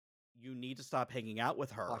You need to stop hanging out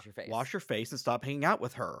with her. Wash your face. Wash your face and stop hanging out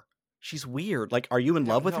with her. She's weird. Like, are you in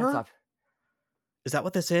love with her? Stop. Is that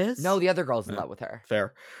what this is? No, the other girl's in love with her.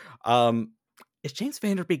 Fair. Is James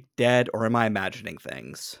Van Der Beek dead, or am I imagining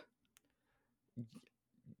things?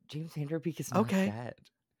 James Van Der Beek is not dead.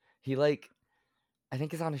 He, I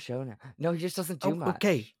think is on a show now. No, he just doesn't do much.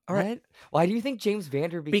 Okay, all right. What? Why do you think James Van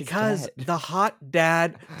Der Beek is dead? Because the hot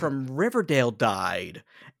dad from Riverdale died,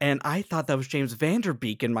 and I thought that was James Van Der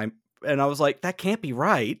Beek and I was like, that can't be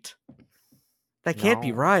right. That can't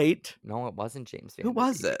be right. No, it wasn't James Van Der Who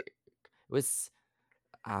was Beek. it? It was,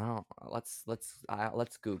 I don't know.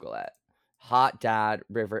 Let's Google it. Hot dad,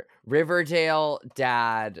 Riverdale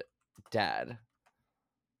dad dead.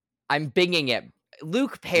 I'm binging it.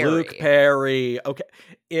 Luke Perry. Okay.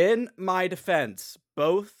 In my defense,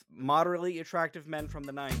 both moderately attractive men from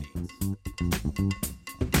the 90s.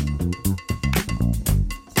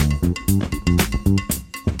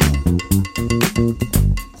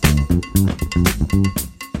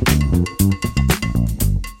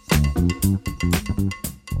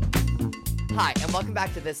 Hi, and welcome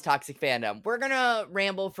back to This Toxic Fandom. We're gonna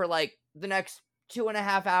ramble for the next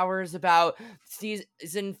 2.5 hours about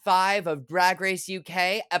season 5 of Drag Race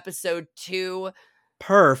UK, episode 2.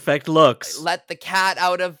 Purr-fect looks. Let the cat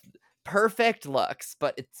out of Purr-fect looks,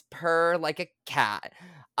 but it's purr like a cat.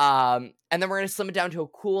 And then we're gonna slim it down to a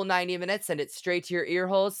cool 90 minutes, send it straight to your ear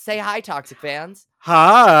holes. Say hi, toxic fans.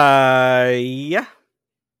 Hi.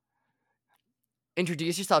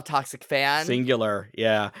 Introduce yourself, toxic fan. Singular,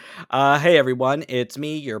 yeah. Hey everyone, it's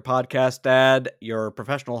me, your podcast dad, your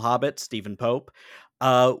professional hobbit, Stephen Pope.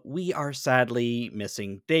 We are sadly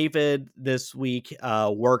missing David this week.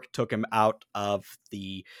 Work took him out of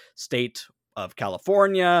the state of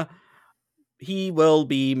California. He will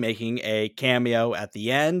be making a cameo at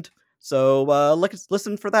the end, so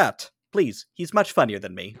listen for that, please. He's much funnier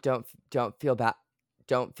than me. Don't feel bad.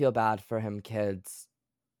 Don't feel bad for him, kids.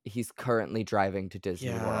 He's currently driving to Disney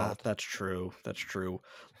World. That's true. That's true.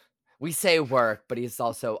 We say work, but he's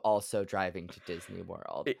also driving to Disney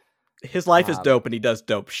World. His life is dope, and he does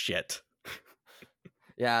dope shit.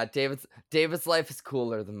 Yeah, David's life is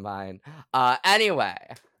cooler than mine.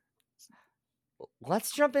 Anyway,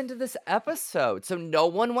 let's jump into this episode. So no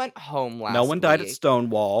one went home last week. No one died at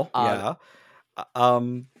Stonewall. Yeah.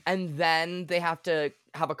 And then they have to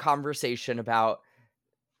have a conversation about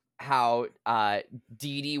how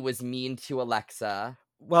Dee Dee was mean to Alexa.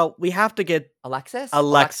 Well, we have to get Alexis.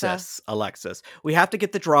 We have to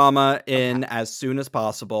get the drama in as soon as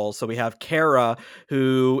possible. So we have Kara,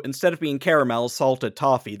 who instead of being caramel, salted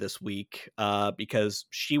toffee this week, because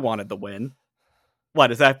she wanted the win.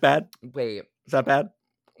 What, is that bad? Wait, is that bad?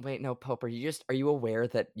 Wait, no, Pope. Are you aware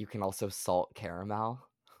that you can also salt caramel?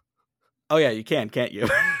 Oh yeah, you can, can't you?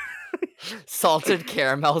 Salted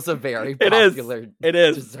caramel is a very popular It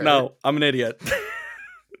is. dessert. No, I'm an idiot.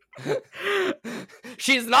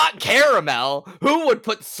 She's not caramel. Who would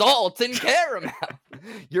put salt in caramel?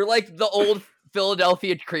 You're like the old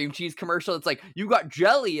Philadelphia cream cheese commercial. It's like, you got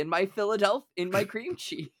jelly in my cream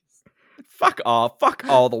cheese. Fuck off. Fuck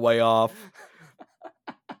all the way off.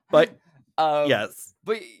 But yes.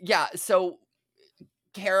 But yeah, so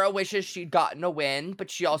Kara wishes she'd gotten a win,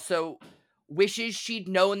 but she also wishes she'd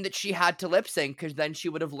known that she had to lip sync, because then she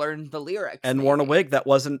would have learned the lyrics. And worn a wig that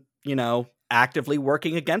wasn't, actively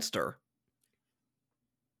working against her.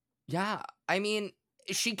 Yeah, I mean,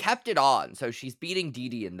 she kept it on, so she's beating Dee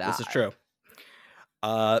Dee in that. This is true.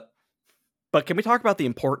 But can we talk about the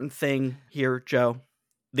important thing here, Joe?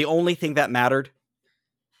 The only thing that mattered?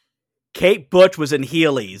 Kate Bush was in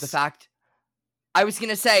Heelys. I was going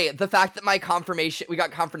to say, the fact that we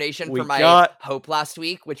got confirmation for my hope last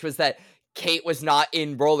week, which was that Kate was not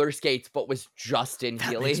in roller skates, but was just in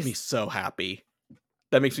Heelys. That makes me so happy.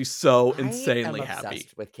 That makes me so insanely happy.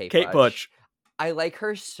 With Kate Bush. I like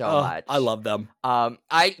her so much. I love them.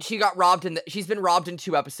 She got robbed she's been robbed in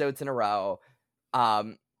 2 episodes in a row.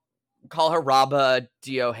 Call her Rabba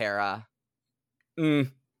D'Ohara. More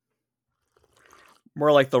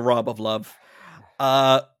like the Rob of Love.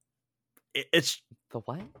 It's the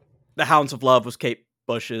what? The Hounds of Love was Kate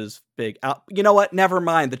Bush's big. You know what? Never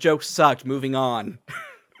mind. The joke sucked. Moving on.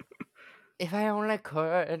 If I only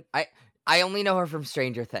could. I only know her from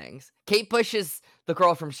Stranger Things. Kate Bush is the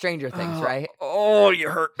girl from Stranger Things, right? Oh, you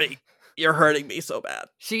hurt me. You're hurting me so bad.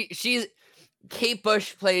 She's Kate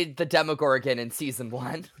Bush played the Demogorgon in season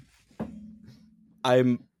 1.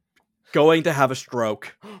 I'm going to have a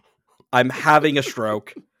stroke. I'm having a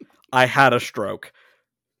stroke. I had a stroke.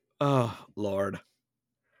 Oh, Lord.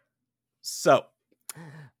 So.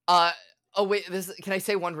 Oh, wait. Can I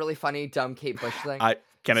say one really funny, dumb Kate Bush thing?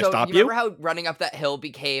 Can I So stop you remember you? how Running Up That Hill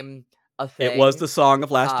became a thing? It was the song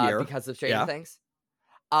of last year. Because of Stranger Things.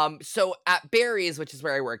 So at Barry's, which is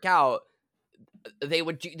where I work out, they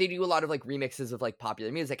do a lot of like remixes of like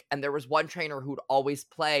popular music, and there was one trainer who'd always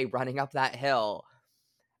play Running Up That Hill,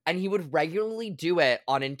 and he would regularly do it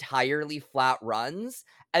on entirely flat runs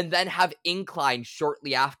and then have incline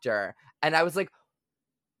shortly after. And I was like,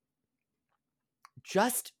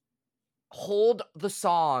 just hold the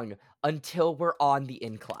song until we're on the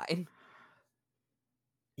incline.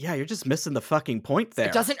 Yeah, you're just missing the fucking point there.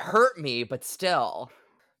 It doesn't hurt me, but still.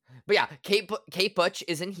 But yeah, Kate Butch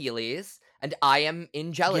is in Heelys, and I am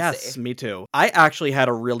in Jealousy. Yes, me too. I actually had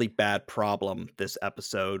a really bad problem this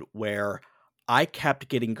episode where I kept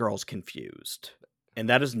getting girls confused. And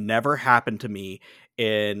that has never happened to me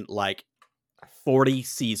in like 40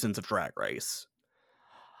 seasons of Drag Race.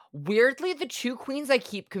 Weirdly, the two queens I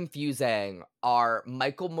keep confusing are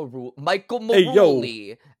Michael Hey, yo.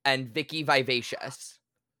 Maruli and Vicky Vivacious.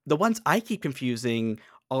 The ones I keep confusing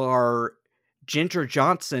are Ginger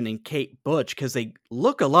Johnson and Kate Butch because they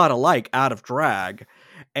look a lot alike out of drag.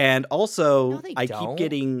 And also, No, they I don't. keep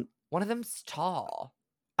getting... One of them's tall.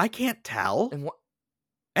 I can't tell. And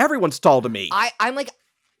Everyone's tall to me. I'm like...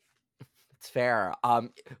 It's fair.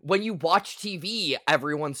 When you watch TV,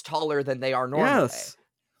 everyone's taller than they are normally. Yes.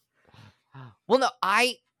 Well, no,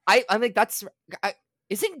 I'm like, that's...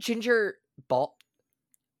 isn't Ginger bald?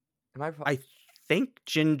 I think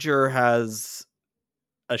Ginger has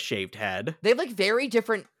a shaved head. They have like very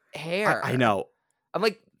different hair. I know. I'm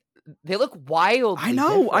like, they look wildly I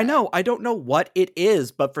know. different. I don't know what it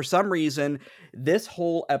is, but for some reason, this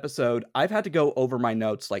whole episode, I've had to go over my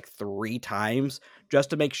notes like 3 times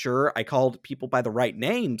just to make sure I called people by the right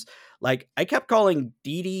names. Like, I kept calling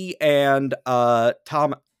Dee Dee and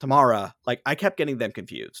Tamara. Like, I kept getting them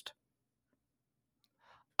confused.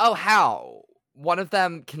 Oh, how? One of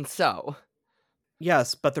them can sew.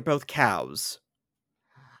 Yes, but they're both cows.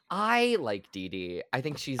 I like Dee Dee. I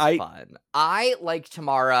think she's fun. I like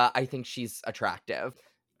Tamara. I think she's attractive.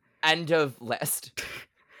 End of list.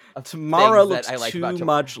 Of Tamara looks like too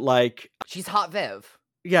much like... She's hot Viv.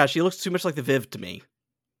 Yeah, she looks too much like the Viv to me.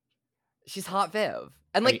 She's hot Viv.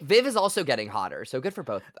 And like, Viv is also getting hotter, so good for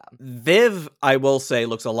both of them. Viv, I will say,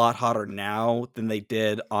 looks a lot hotter now than they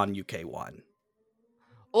did on UK1.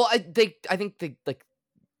 Well, I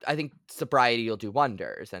think sobriety will do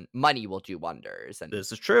wonders, and money will do wonders. And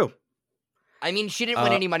this is true. I mean, she didn't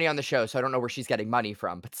win any money on the show, so I don't know where she's getting money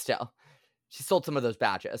from, but still. She sold some of those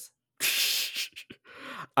badges.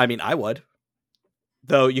 I mean, I would.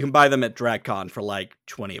 Though you can buy them at DragCon for like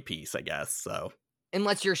 20 a piece, I guess, so.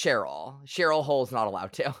 Unless you're Cheryl. Cheryl Hole's not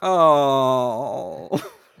allowed to. Oh.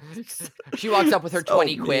 She walks up with her So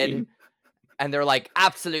 20 mean. quid. And they're like,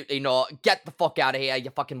 absolutely not. Get the fuck out of here,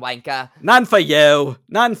 you fucking wanker. None for you.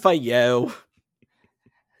 None for you.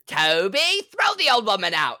 Toby, throw the old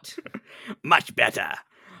woman out. Much better.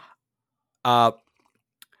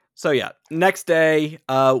 So yeah, next day,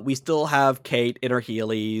 we still have Kate in her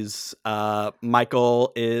Heelys.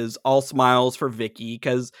 Michael is all smiles for Vicky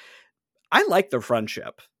because I like their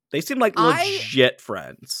friendship. They seem like legit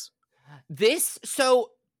friends. One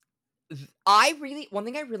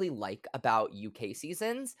thing I really like about UK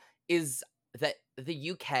seasons is that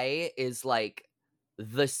the UK is like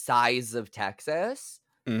the size of Texas.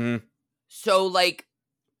 Mm-hmm. So like,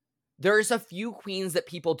 there's a few queens that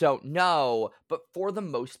people don't know, but for the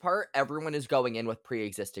most part, everyone is going in with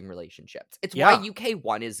pre-existing relationships. It's why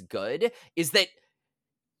UK1 is good, is that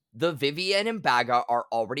the Vivian and Baga are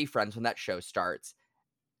already friends when that show starts,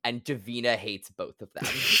 and Davina hates both of them.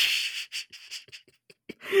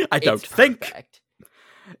 I don't think. Perfect.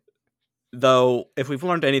 Though, if we've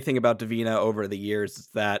learned anything about Davina over the years, it's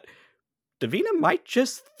that Davina might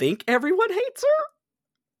just think everyone hates her.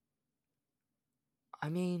 I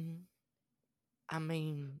mean,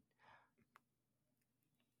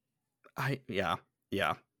 yeah.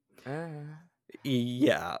 Yeah.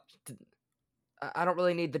 I don't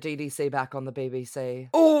really need the DDC back on the BBC.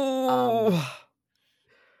 Oh,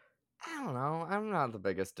 I don't know. I'm not the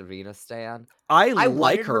biggest Davina stan. I wanted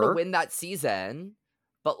like her to win that season,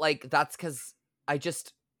 but like that's because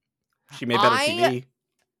she made better TV.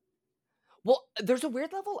 Well, there's a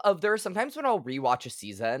weird level of there are sometimes when I'll rewatch a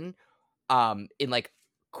season, in like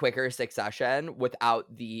quicker succession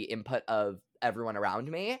without the input of everyone around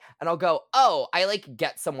me, and I'll go, oh, I like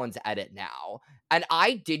get someone's edit now. And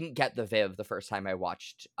I didn't get the Viv the first time I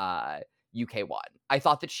watched UK1. I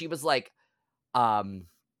thought that she was like, I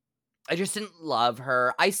just didn't love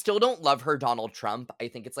her. I still don't love her Donald Trump. I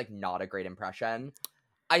think it's like not a great impression.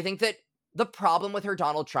 I think that The problem with her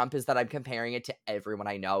Donald Trump is that I'm comparing it to everyone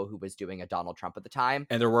I know who was doing a Donald Trump at the time.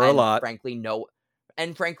 And there were a lot. Frankly, no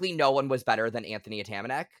one was better than Anthony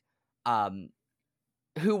Atamanuik,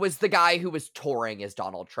 who was the guy who was touring as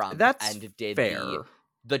Donald Trump That's and did fair.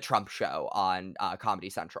 the Trump show on Comedy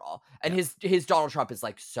Central. And his Donald Trump is,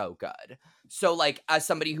 like, so good. So, like, as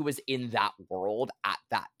somebody who was in that world at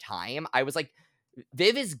that time, I was like,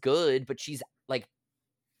 Viv is good, but she's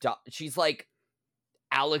like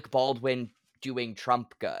Alec Baldwin doing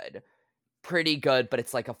Trump good. Pretty good, but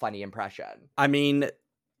it's like a funny impression. I mean,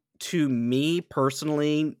 to me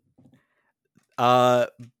personally,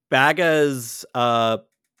 Baga's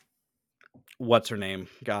what's her name?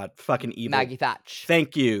 God, fucking evil. Maggie Thatch.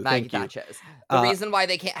 Thank you. Maggie Thank Thatch you. is. The reason why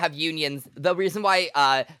they can't have unions, the reason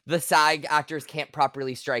why the SAG actors can't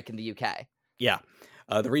properly strike in the UK. Yeah.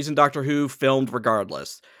 The reason Doctor Who filmed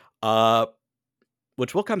regardless.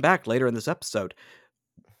 Which we'll come back later in this episode.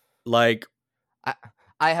 Like,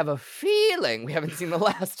 I have a feeling we haven't seen the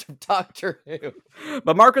last of Doctor Who.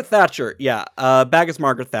 But Margaret Thatcher, yeah. Baga's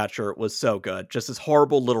Margaret Thatcher was so good. Just this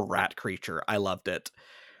horrible little rat creature. I loved it.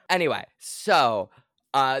 Anyway, so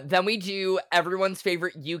then we do everyone's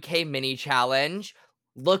favorite UK mini challenge,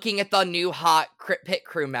 looking at the new hot pit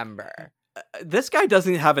crew member. This guy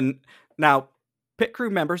doesn't have now, pit crew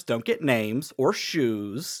members don't get names or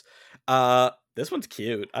shoes. This one's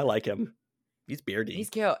cute. I like him. He's beardy. He's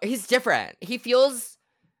cute. He's different. He feels...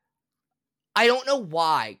 I don't know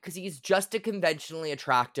why, because he's just a conventionally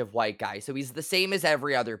attractive white guy. So he's the same as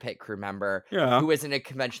every other pit crew member who isn't a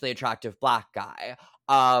conventionally attractive black guy.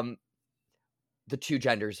 The two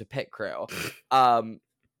genders of pit crew. And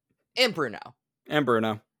Bruno.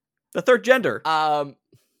 The third gender. That's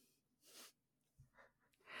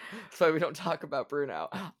why we don't talk about Bruno.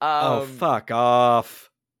 Oh, fuck off.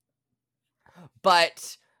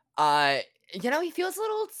 But, he feels a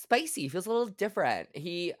little spicy. He feels a little different.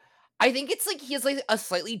 I think it's like he has like a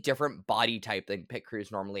slightly different body type than pit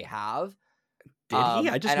crews normally have. Did he?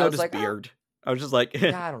 I just noticed beard. I was just like,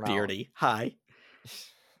 yeah, I don't know. Beardy. Hi.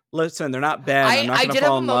 Listen, they're not Ben. I'm not I gonna did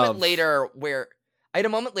fall have a in moment love. later where I had a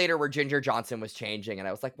moment later where Ginger Johnson was changing, and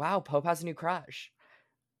I was like, wow, Pope has a new crush.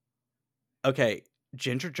 Okay,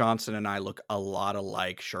 Ginger Johnson and I look a lot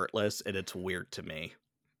alike shirtless, and it's weird to me.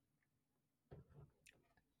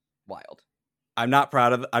 Wild. I'm not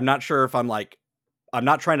proud of I'm not sure if I'm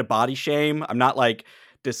not trying to body shame. I'm not like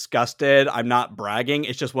disgusted. I'm not bragging.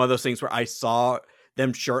 It's just one of those things where I saw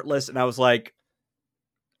them shirtless and I was like,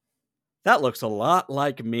 that looks a lot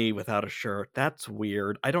like me without a shirt. That's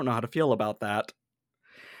weird. I don't know how to feel about that.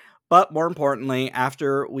 But more importantly,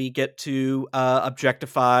 after we get to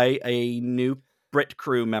objectify a new Brit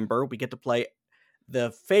crew member, we get to play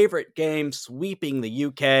the favorite game sweeping the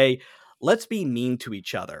UK. Let's be mean to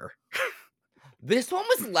each other. This one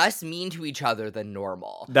was less mean to each other than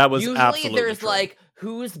normal. That was usually absolutely there's true. Like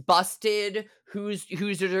who's busted, who's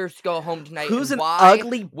deserves to go home tonight, who's and an why,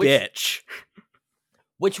 ugly bitch.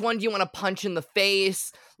 Which one do you want to punch in the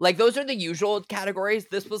face? Like those are the usual categories.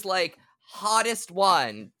 This was like hottest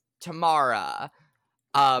one, Tamara.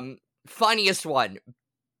 Funniest one,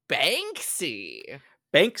 Banksy.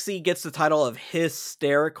 Banksy gets the title of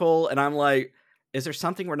hysterical, and I'm like, is there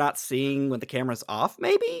something we're not seeing when the camera's off,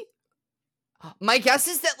 maybe? My guess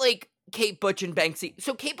is that, like, Kate Butch and Banksy...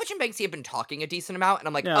 So, Kate Butch and Banksy have been talking a decent amount, and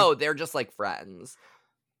I'm like, oh, they're just, like, friends.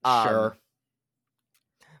 Sure.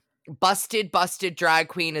 Busted drag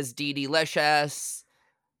queen is Dee-Delicious.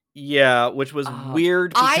 Yeah, which was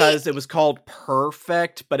weird because it was called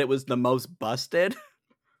Purr-fect, but it was the most busted.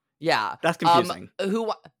 Yeah. That's confusing.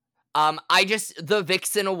 The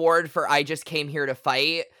Vixen Award for I Just Came Here to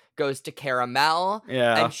Fight goes to Caramel.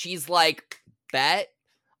 Yeah. And she's like, bet.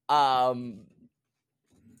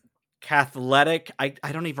 Cathletic. I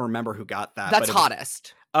don't even remember who got that. That's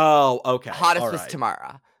hottest. Oh, okay. Hottest was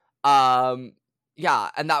Tamara. Yeah,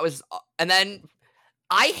 and that was, and then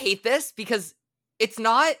I hate this because it's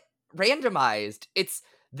not randomized.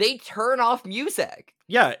 They turn off music.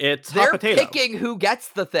 Yeah, it's they're hot potato. Picking who gets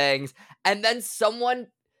the things, and then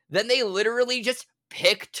they literally just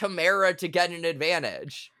pick Tamara to get an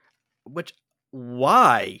advantage.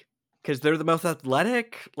 Why? Because they're the most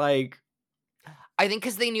athletic? Like, I think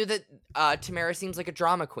because they knew that Tamara seems like a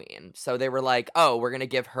drama queen. So they were like, oh, we're going to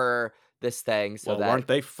give her this thing. So weren't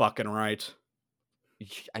they fucking right?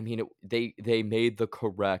 I mean, they made the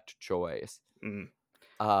correct choice. Mm.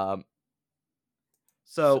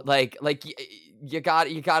 So like sometimes you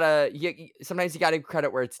gotta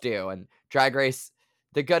credit where it's due, and Drag Race,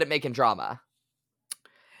 they're good at making drama.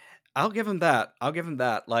 I'll give him that.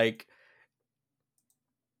 Like,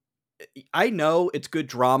 I know it's good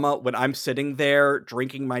drama when I'm sitting there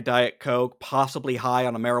drinking my Diet Coke, possibly high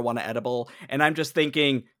on a marijuana edible, and I'm just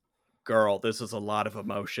thinking, girl, this is a lot of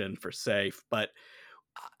emotion for safe. But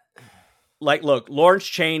like, look, Lawrence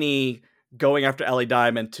Chaney going after Ellie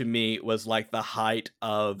Diamond to me was like the height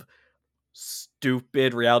of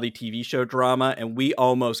stupid reality TV show drama, and we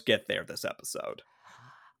almost get there this episode.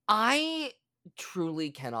 I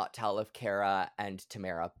truly cannot tell if Kara and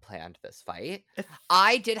Tamara planned this fight.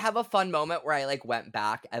 I did have a fun moment where I like went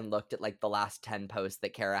back and looked at like the last 10 posts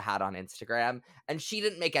that Kara had on Instagram, and she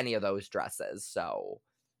didn't make any of those dresses, so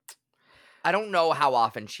I don't know how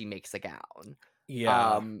often she makes a gown.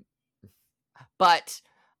 Yeah. But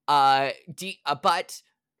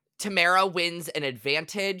Tamara wins an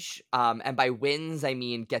advantage, and by wins, I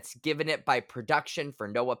mean gets given it by production for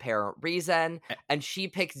no apparent reason, and she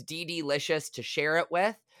picks Dee Licious to share it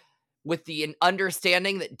with the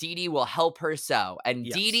understanding that Dee will help her sew, and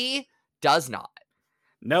Yes. Dee does not.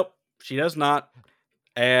 Nope, she does not.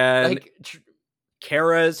 And Like,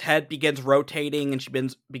 Kara's head begins rotating, and she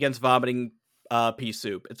begins vomiting pea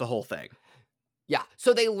soup. It's a whole thing. Yeah,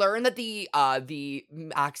 so they learn that the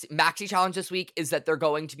Maxi challenge this week is that they're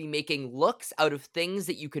going to be making looks out of things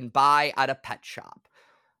that you can buy at a pet shop.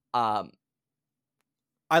 I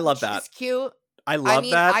love that. It's cute. I love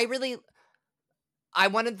that. I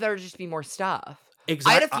wanted there to just be more stuff.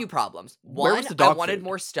 Exactly. I had a few problems. Where was One, the dog I wanted food?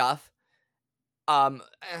 more stuff. I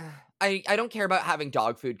don't care about having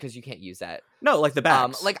dog food because you can't use it. No, like the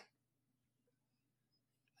bags.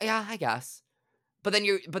 Yeah, I guess. But then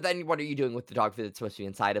what are you doing with the dog food that's supposed to be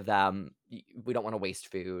inside of them? We don't want to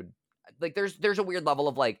waste food. Like, there's a weird level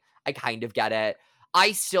of like, I kind of get it.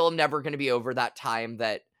 I still am never going to be over that time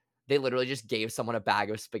that they literally just gave someone a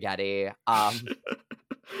bag of spaghetti.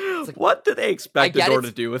 Like, what did they expect the door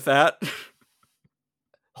to do with that?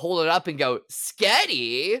 Hold it up and go,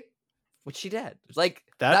 Sketty, which she did. Like,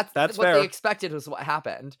 that's what fair. they expected was what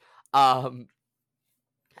happened.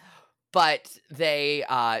 But they,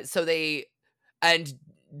 and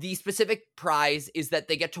the specific prize is that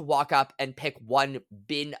they get to walk up and pick one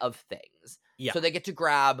bin of things. Yeah. So they get to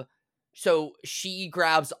grab, so she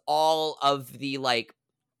grabs all of the, like,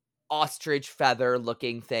 ostrich feather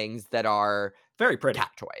looking things that are very pretty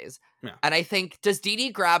cat toys. Yeah. And I think, does Dee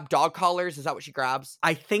grab dog collars? Is that what she grabs?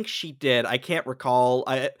 I think she did. I can't recall.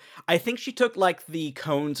 I think she took like the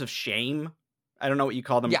cones of shame. I don't know what you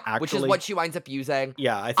call them. Yeah, actually, which is what she winds up using.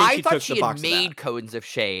 Yeah, I think I thought took she the had box made cones of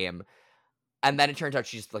shame, and then it turns out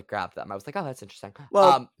she just like grabbed them. I was like, oh, that's interesting.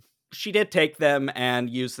 Well, she did take them and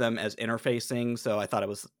use them as interfacing, so I thought it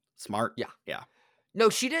was smart. Yeah. No,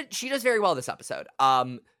 she did. She does very well this episode.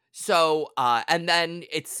 So, and then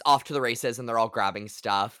it's off to the races, and they're all grabbing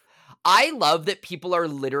stuff. I love that people are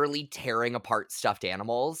literally tearing apart stuffed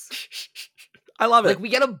animals. I love it. Like, we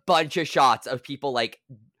get a bunch of shots of people like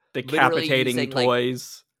decapitating using,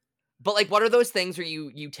 toys. But like, what are those things where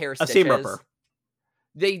you tear stitches? A seam ripper.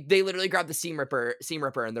 They literally grab the seam ripper,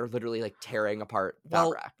 and they're literally like tearing apart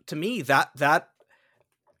fabric. Well, to me, that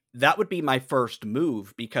would be my first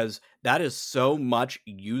move, because that is so much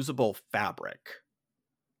usable fabric.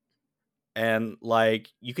 And like,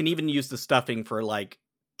 you can even use the stuffing for like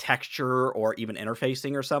texture or even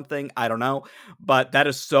interfacing or something. I don't know. But that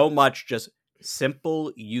is so much just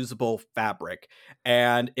simple, usable fabric.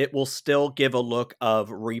 And it will still give a look of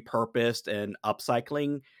repurposed and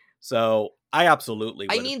upcycling. So I absolutely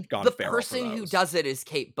would have gone the feral person for those. who does it is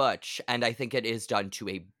Kate Butch, and I think it is done to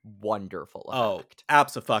a wonderful effect. Oh,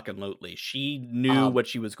 abso-fucking-lutely. She knew what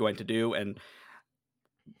she was going to do, and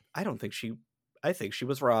I think she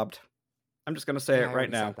was robbed. I'm just going to say it right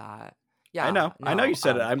now. Yeah, I know you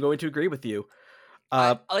said it. I'm going to agree with you.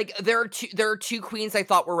 Like, there are two queens I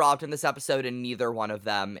thought were robbed in this episode, and neither one of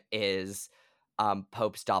them is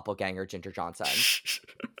Pope's doppelganger, Ginger Johnson,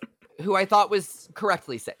 who I thought was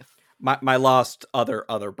correctly safe. My lost other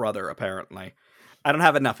brother, apparently. I don't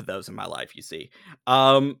have enough of those in my life, you see.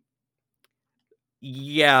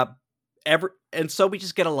 Yeah. And so we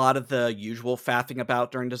just get a lot of the usual faffing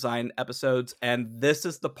about during design episodes, and this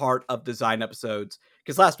is the part of design episodes,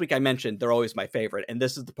 because last week I mentioned they're always my favorite, and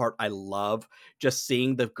this is the part I love, just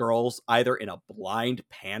seeing the girls either in a blind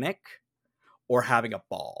panic or having a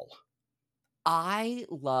ball. I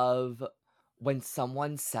love when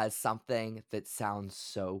someone says something that sounds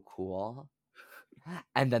so cool,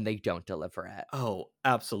 and then they don't deliver it. Oh,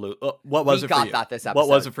 absolutely. What was it for you? We got that this episode. What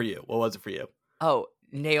was it for you? Oh,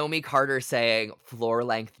 Naomi Carter saying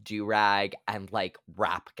floor-length do-rag and, like,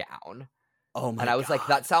 wrap gown. Oh my God. And I was like,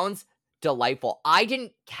 that sounds delightful. I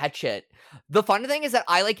didn't catch it. The fun thing is that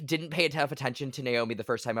I, like, didn't pay enough attention to Naomi the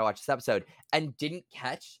first time I watched this episode, and didn't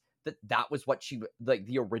catch that was what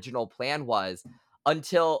the original plan was,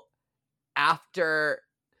 until after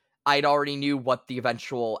I'd already knew what the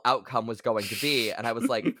eventual outcome was going to be, and I was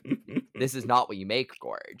like, this is not what you make,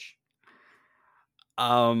 Gorge.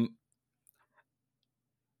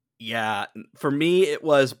 Yeah, for me, it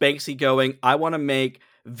was Banksy going, I want to make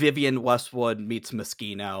Vivian Westwood meets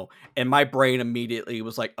Moschino. And my brain immediately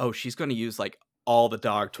was like, oh, she's going to use like all the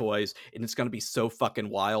dog toys and it's going to be so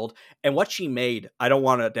fucking wild. And what she made, I don't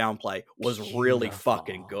want to downplay, was really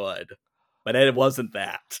fucking good. But it wasn't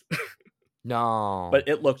that. No. But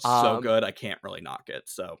it looked so good, I can't really knock it.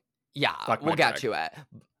 So yeah, we'll get to it.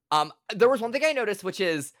 There was one thing I noticed, which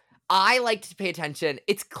is I like to pay attention.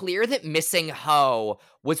 It's clear that Missing Ho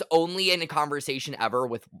was only in a conversation ever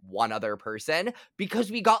with one other person, because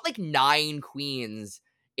we got like 9 queens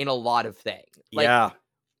in a lot of things. Like, yeah.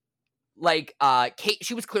 Like, Kate,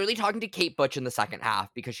 she was clearly talking to Kate Butch in the second half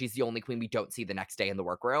because she's the only queen we don't see the next day in the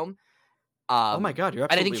workroom. Oh my God, you're absolutely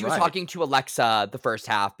right. And I think she was talking to Alexa the first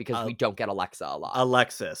half because we don't get Alexa a lot.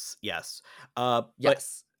 Alexis, yes.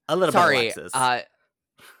 Yes. A little bit Alexis.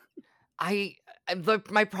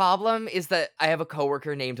 My problem is that I have a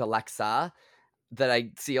coworker named Alexa that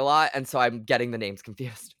I see a lot, and so I'm getting the names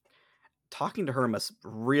confused. Talking to her must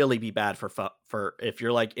really be bad for if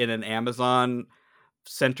you're like in an Amazon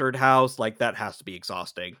centered house, like that has to be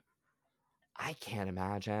exhausting. I can't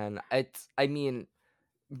imagine.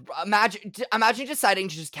 Imagine deciding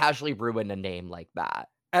to just casually ruin a name like that.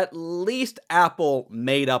 At least Apple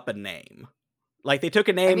made up a name. Like they took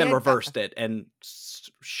a name and reversed it, and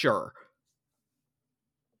sure.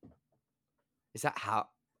 Is that how?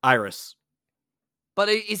 Iris. But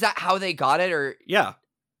is that how they got it, or? Yeah.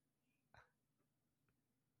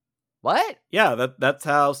 What? Yeah, that's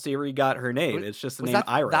how Siri got her name. It's just the name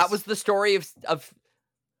Iris. That was the story of.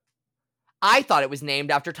 I thought it was named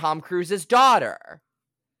after Tom Cruise's daughter.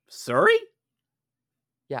 Suri?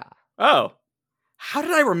 Yeah. Oh. How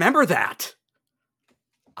did I remember that?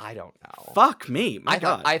 I don't know. Fuck me. My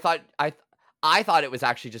God. I thought it was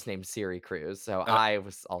actually just named Siri Cruise, so I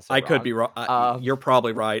was also wrong. Could be wrong. You're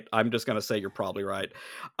probably right. I'm just going to say you're probably right.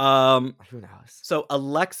 Who knows? So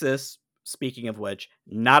Alexis, speaking of which,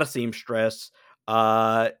 not a seamstress,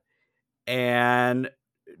 and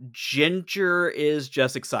Ginger is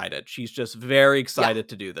just excited. She's just very excited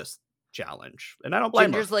to do this challenge, and I don't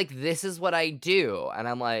blame Ginger's her. Like, this is what I do, and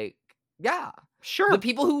I'm like, yeah, sure. The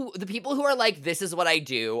people who are like, this is what I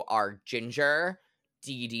do, are Ginger,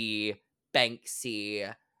 Dee Dee,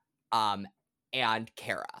 Banksy, and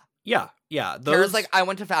Kara. Yeah. Kara's like, I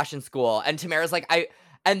went to fashion school, and Tamara's like,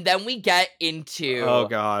 and then we get into oh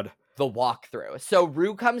God, the walkthrough. So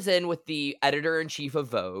Rue comes in with the editor-in-chief of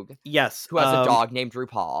Vogue. Yes. Who has a dog named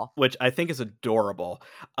RuPaul. Which I think is adorable.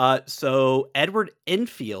 So Edward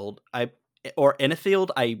Enfield, I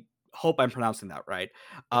hope I'm pronouncing that right.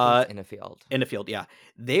 Enfield, yeah.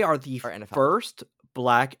 They are the first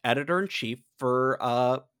Black editor-in-chief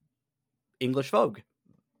for English Vogue.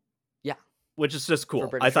 Yeah. Which is just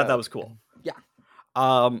cool. I thought that was cool. Yeah.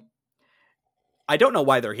 I don't know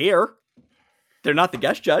why they're here. They're not the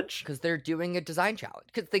guest judge. Because they're doing a design challenge.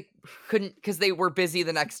 Because they were busy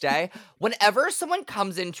the next day. Whenever someone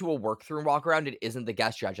comes into a work-through walk-around and isn't the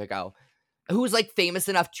guest judge, I go, who's like famous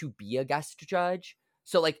enough to be a guest judge?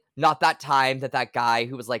 So like, not that time that guy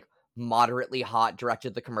who was like moderately hot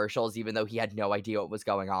directed the commercials, even though he had no idea what was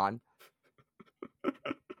going on.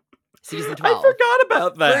 Season 12. I forgot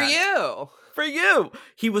about that. For you.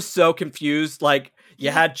 He was so confused. Like, you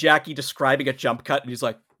had Jackie describing a jump cut, and he's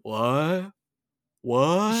like, what?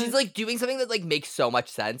 She's like doing something that like makes so much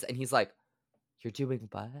sense, and he's like, you're doing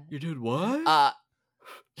what? You're doing what?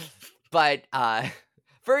 But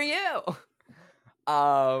for you.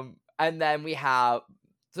 And then we have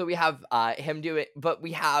him doing, but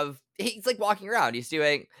he's like walking around.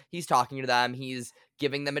 He's talking to them. He's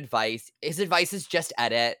giving them advice. His advice is just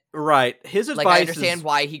edit. Right. His advice I understand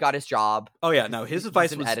why he got his job. Oh yeah, no, his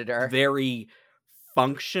advice was editor. Very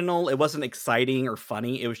functional. It wasn't exciting or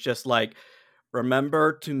funny. It was just like,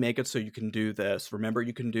 remember to make it so you can do this. Remember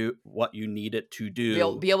you can do what you need it to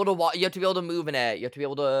do. Be able to walk. You have to be able to move in it. You have to be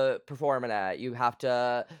able to perform in it. You have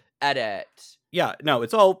to edit. Yeah, no,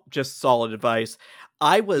 it's all just solid advice.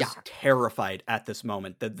 I was terrified at this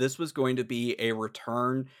moment that this was going to be a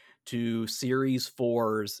return to Series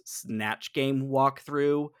 4's Snatch Game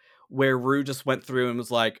walkthrough, where Rue just went through and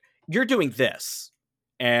was like, you're doing this,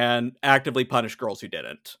 and actively punished girls who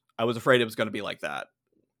didn't. I was afraid it was going to be like that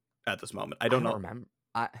at this moment. I don't know. Remember.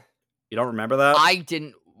 You don't remember that? I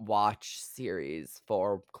didn't watch series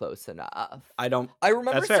 4 close enough. I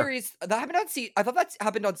remember that's fair. series that happened on I thought that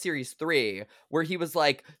happened on series 3, where he was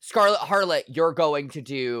like, Scarlet Harlot, you're going to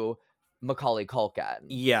do Macaulay Culkin.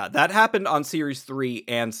 Yeah, that happened on series 3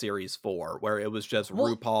 and series 4, where it was just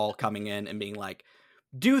Well- RuPaul coming in and being like,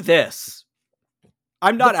 do this.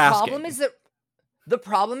 I'm not asking. The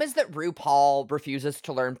problem is that RuPaul refuses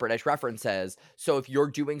to learn British references. So if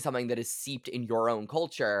you're doing something that is seeped in your own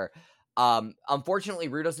culture, unfortunately,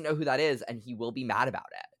 Ru doesn't know who that is, and he will be mad about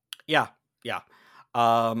it. Yeah.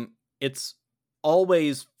 It's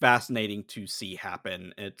always fascinating to see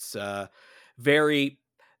happen. It's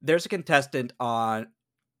there's a contestant on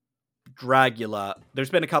Dragula. There's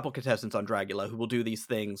been a couple contestants on Dragula who will do these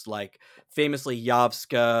things, like famously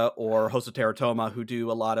Yavska or Hosa Teratoma, who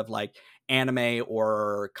do a lot of like anime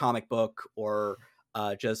or comic book or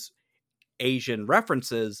just Asian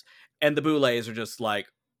references, and the Boulets are just like,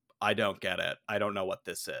 I don't get it. I don't know what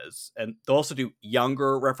this is. And they'll also do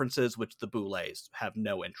younger references, which the Boulets have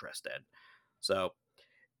no interest in. So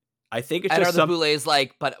I think it's just the Boulets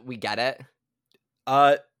like, but we get it?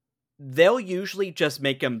 They'll usually just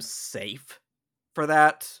make them safe for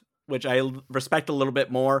that, which I respect a little bit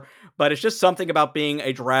more. But it's just something about being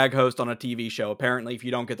a drag host on a TV show. Apparently, if you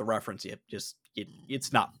don't get the reference,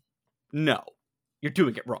 it's not. No, you're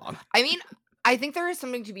doing it wrong. I mean, I think there is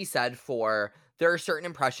something to be said for there are certain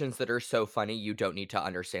impressions that are so funny you don't need to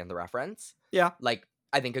understand the reference. Yeah. Like,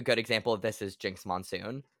 I think a good example of this is Jinx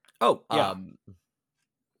Monsoon. Oh, yeah.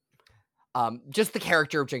 Just the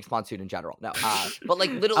character of Jinx Monsoon in general. No, but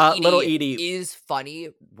like Little Edie is funny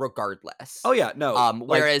regardless. Oh yeah, no.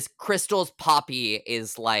 Whereas Crystal's Poppy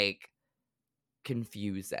is like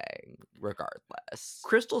confusing regardless.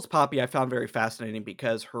 Crystal's Poppy I found very fascinating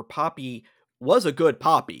because her Poppy was a good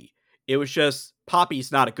Poppy. It was just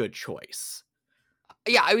Poppy's not a good choice.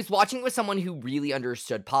 Yeah, I was watching it with someone who really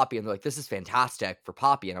understood Poppy, and they're like, "This is fantastic for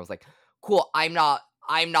Poppy," and I was like, "Cool."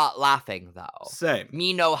 I'm not laughing though. Same.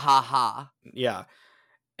 Me no haha. Yeah.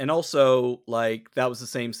 And also, like, that was the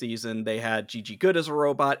same season they had Gigi Good as a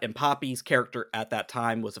robot, and Poppy's character at that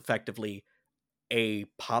time was effectively a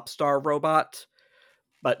pop star robot.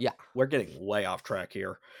 But yeah, we're getting way off track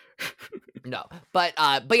here. No. But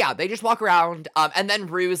yeah, they just walk around, and then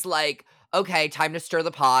Ru's like, okay, time to stir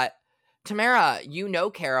the pot. Tamara, you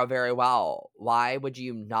know Kara very well. Why would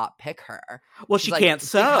you not pick her? Well, she can't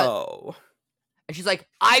sew. And she's like,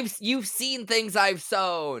 you've seen things I've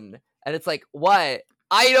sewn. And it's like, what?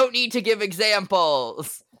 I don't need to give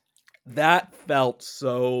examples. That felt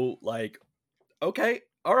so like, okay,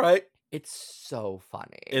 all right. It's so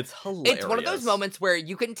funny. It's hilarious. It's one of those moments where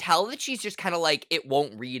you can tell that she's just kind of like, it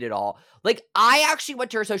won't read at all. Like, I actually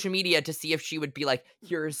went to her social media to see if she would be like,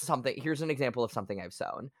 here's an example of something I've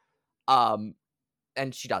sewn. And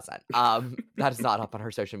she doesn't. That is not up on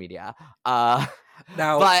her social media. Now,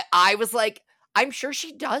 but I was like, I'm sure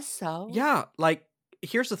she does so. Yeah, like,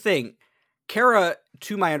 here's the thing. Kara,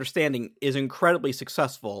 to my understanding, is incredibly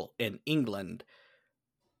successful in England.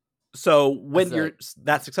 So when you're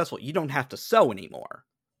that successful, you don't have to sew anymore.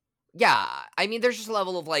 Yeah, I mean, there's just a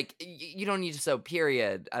level of, like, you don't need to sew,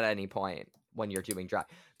 period, at any point when you're doing drag.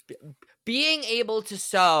 Being able to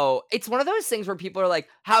sew, it's one of those things where people are like,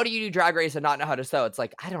 how do you do Drag Race and not know how to sew? It's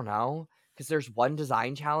like, I don't know, because there's one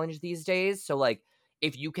design challenge these days. So, like,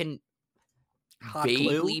 if you can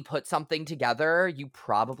vaguely put something together, you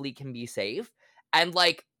probably can be safe. And,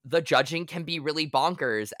 like, the judging can be really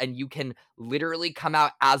bonkers, and you can literally come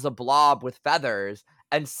out as a blob with feathers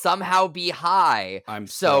and somehow be high.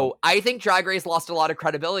 So I think Drag Race lost a lot of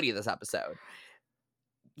credibility this episode.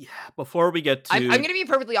 Yeah, before we get to... I'm going to be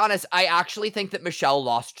perfectly honest. I actually think that Michelle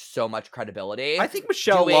lost so much credibility. I think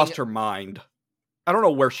Michelle lost her mind. I don't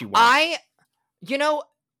know where she went.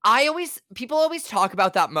 People always talk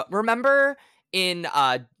about that. Remember in,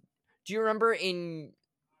 do you remember in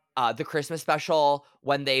the Christmas special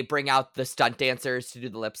when they bring out the stunt dancers to do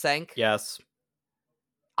the lip sync? Yes.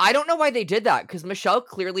 I don't know why they did that, because Michelle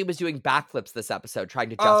clearly was doing backflips this episode trying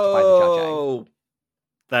to justify the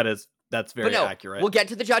judging. That's very accurate. We'll get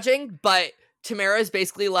to the judging, but Tamara is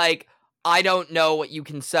basically like, I don't know what you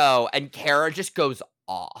can sew, and Kara just goes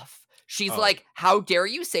off. She's like, how dare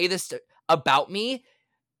you say this about me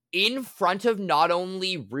in front of not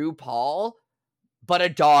only RuPaul, but a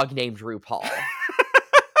dog named RuPaul.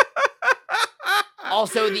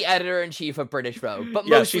 Also the editor-in-chief of British Vogue, but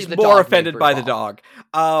mostly she's the more dog offended by the dog.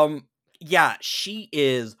 Yeah, she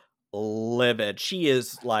is livid. She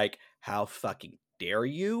is like, how fucking dare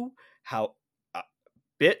you? How,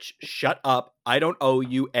 bitch, shut up. I don't owe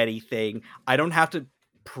you anything. I don't have to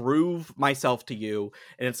prove myself to you.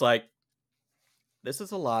 And it's like, this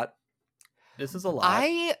is a lot. This is a lot.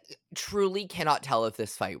 I truly cannot tell if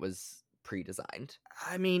this fight was pre-designed.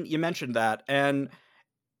 I mean, you mentioned that, and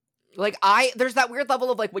Like, there's that weird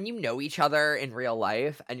level of, like, when you know each other in real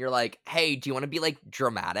life and you're like, "Hey, do you wanna be, like,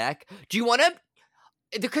 dramatic? Do you wanna"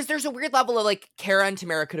 because there's a weird level of, like, Kara and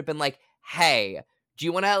Tamara could have been like, "Hey, do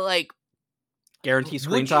you wanna, like guarantee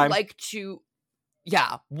screen would you time. like to"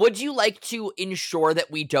 yeah, "Would you like to ensure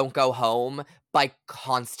that we don't go home by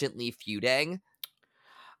constantly feuding?"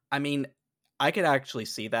 I mean, I could actually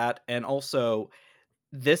see that, and also,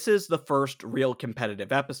 this is the first real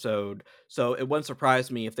competitive episode, so it wouldn't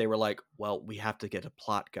surprise me if they were like, "Well, we have to get a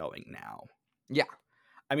plot going now." Yeah.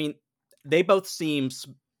 I mean, they both seem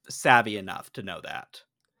savvy enough to know that.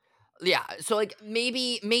 Yeah, so, like,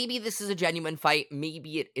 maybe this is a genuine fight,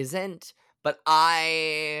 maybe it isn't, but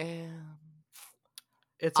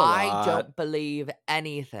It's a I lot. don't believe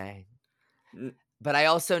anything. N- But I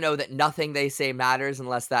also know that nothing they say matters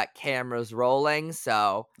unless that camera's rolling,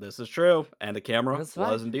 so This is true, and the camera that's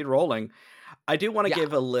was fine. indeed rolling. I do want to Yeah.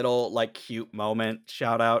 give a little like cute moment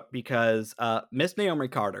shout out because Miss Naomi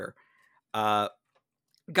Carter uh,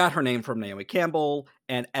 got her name from Naomi Campbell,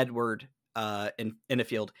 and Edward in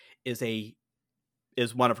Innifield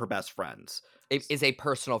is one of her best friends. It is a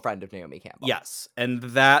personal friend of Naomi Campbell. Yes, and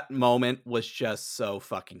that moment was just so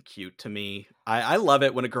fucking cute to me. I love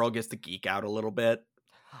it when a girl gets to geek out a little bit.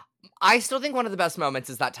 I still think one of the best moments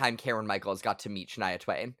is that time Karen Michaels got to meet Shania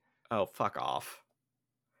Twain. Oh, fuck off.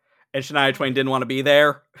 And Shania Twain didn't want to be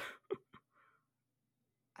there.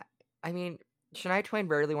 I mean, Shania Twain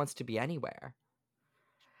rarely wants to be anywhere.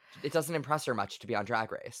 It doesn't impress her much to be on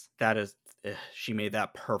Drag Race. That is, she made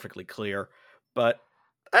that perfectly clear. But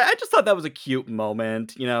I just thought that was a cute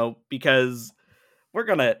moment, because we're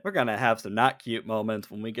gonna have some not cute moments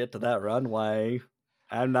when we get to that runway.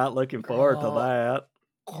 I'm not looking forward to Girl. that.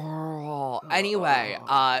 Girl. Anyway,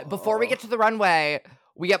 before we get to the runway,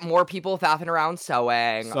 we get more people faffing around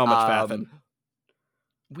sewing. So much faffing.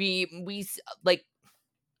 We like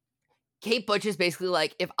Kate Butch is basically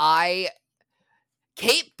like,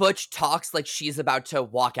 Kate Butch talks like she's about to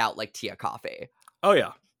walk out like Tia Coffee. Oh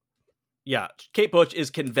yeah. Yeah, Kate Butch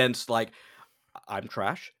is convinced, like, I'm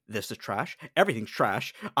trash, this is trash, everything's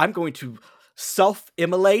trash, I'm going to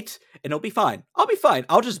self-immolate, and it'll be fine. I'll be fine.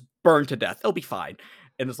 I'll just burn to death. It'll be fine.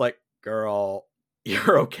 And it's like, girl,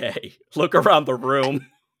 you're okay. Look around the room.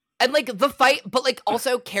 And, like, the fight, but, like,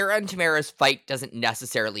 also Kara and Tamara's fight doesn't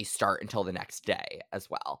necessarily start until the next day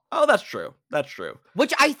as well. Oh, that's true. That's true.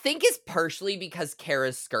 Which I think is partially because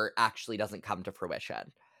Kara's skirt actually doesn't come to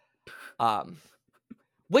fruition.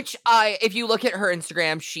 Which, if you look at her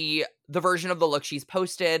Instagram, the version of the look she's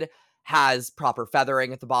posted has proper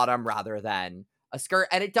feathering at the bottom rather than a skirt,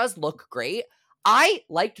 and it does look great. I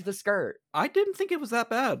liked the skirt. I didn't think it was that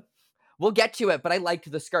bad. We'll get to it, but I liked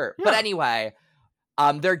the skirt. Yeah. But anyway,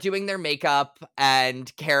 they're doing their makeup, and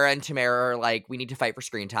Kara and Tamara are like, we need to fight for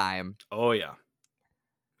screen time. Oh, yeah.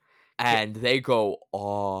 And they go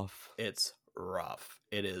off. It's rough.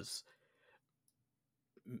 It is.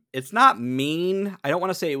 It's not mean. I don't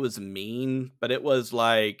want to say it was mean, but it was,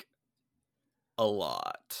 like, a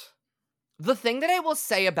lot. The thing that I will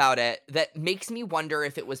say about it that makes me wonder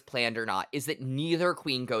if it was planned or not is that neither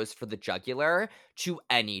queen goes for the jugular to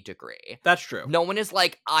any degree. That's true. Neither of them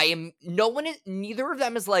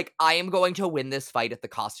is like, I am going to win this fight at the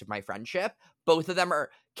cost of my friendship. Both of them are,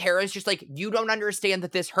 Kara's just like, you don't understand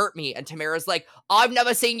that this hurt me. And Tamara's like, I've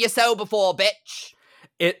never seen you so before, bitch.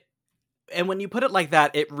 And when you put it like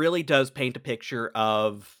that, it really does paint a picture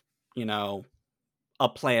of, a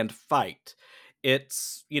planned fight.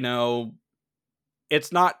 It's,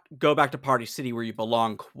 it's not Go Back to Party City Where You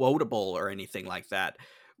Belong quotable or anything like that,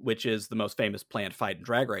 which is the most famous planned fight in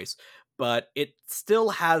Drag Race. But it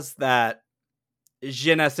still has that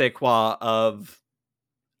je ne sais quoi of,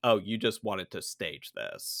 oh, you just wanted to stage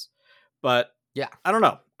this. But yeah, I don't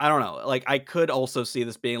know. Like, I could also see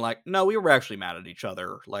this being like, no, we were actually mad at each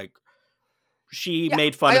other. Like, she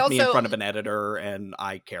made fun of me in front of an editor, and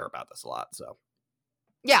I care about this a lot, so.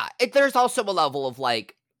 Yeah, there's also a level of,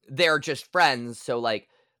 like, they're just friends, so, like,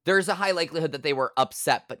 there's a high likelihood that they were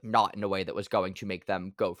upset, but not in a way that was going to make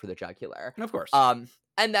them go for the jugular. Of course. And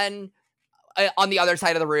then, on the other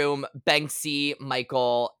side of the room, Banksy,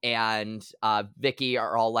 Michael, and Vicky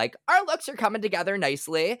are all like, our looks are coming together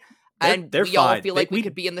nicely, and they're we fine. all feel like we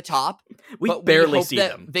could be in the top, but barely we hope see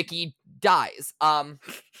that them. Vicky dies.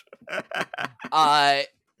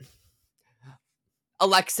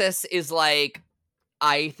 Alexis is like,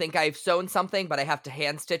 I think I've sewn something, but I have to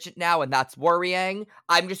hand stitch it now, and that's worrying.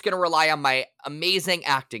 I'm just going to rely on my amazing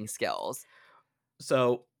acting skills.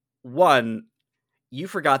 So, one, you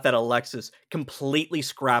forgot that Alexis completely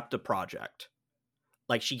scrapped a project.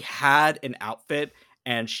 Like, she had an outfit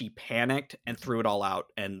and she panicked and threw it all out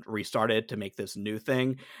and restarted to make this new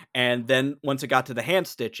thing. And then once it got to the hand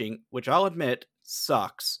stitching, which I'll admit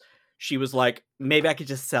sucks, she was like, maybe I could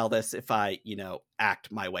just sell this if I,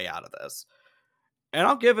 act my way out of this. And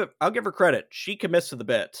I'll give her credit. She commits to the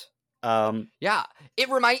bit. Yeah,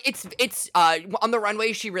 it's on the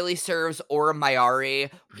runway. She really serves Aura Mayari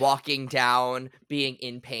walking down, being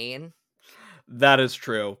in pain. That is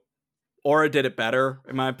true. Aura did it better,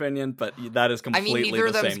 in my opinion, but that is completely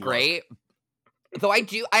neither the of them's same great. Though I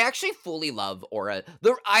actually fully love Aura.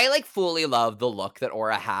 I fully love the look that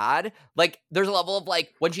Aura had. Like, there's a level of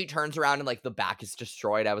like when she turns around and like the back is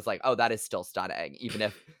destroyed. I was like, oh, that is still stunning, even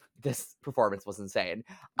if this performance was insane.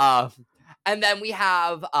 And then we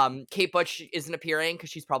have Kate Bush isn't appearing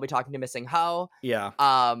because she's probably talking to Missing Ho. Yeah.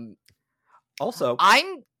 Also,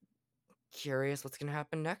 I'm curious what's gonna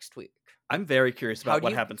happen next week. I'm very curious about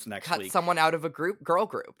what happens next week. Cut someone out of a girl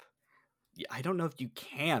group. Yeah, I don't know if you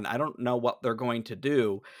can. I don't know what they're going to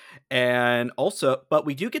do. And also, but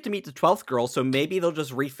we do get to meet the 12th girl, so maybe they'll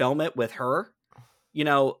just refilm it with her.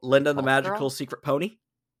 Linda the Magical Secret Pony.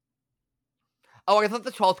 Oh, I thought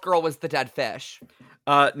the 12th girl was the dead fish.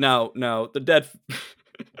 No, the dead...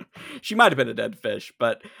 She might have been a dead fish,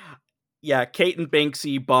 but yeah, Kate and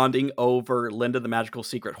Banksy bonding over Linda the Magical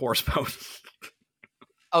Secret Horse Pony.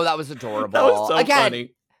 Oh, that was adorable. That was so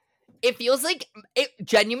funny. It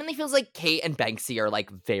genuinely feels like Kate and Banksy are like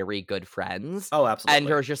very good friends. Oh, absolutely. And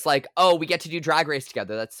they're just like, oh, we get to do Drag Race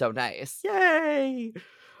together. That's so nice. Yay!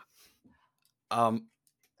 I'm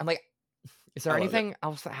like, is there anything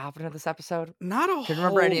else that happened in this episode? Not a whole lot. Do you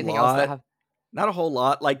remember anything else that happened? Not a whole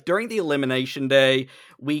lot. Like, during the Elimination Day,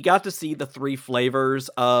 we got to see the 3 flavors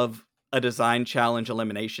of a design challenge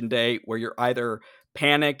Elimination Day, where you're either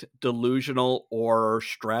panicked, delusional, or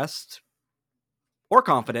stressed. Or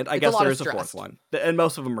confident. I guess there is a 4th one. And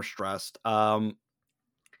most of them are stressed.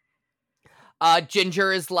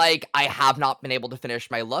 Ginger is like, I have not been able to finish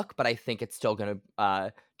my look, but I think it's still going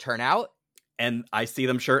to turn out. And I see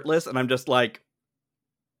them shirtless, and I'm just like,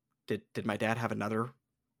 did my dad have another?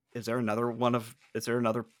 Is there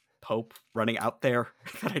another Pope running out there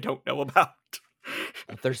that I don't know about?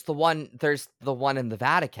 There's the one in the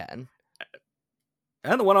Vatican.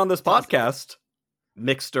 And the one on this podcast.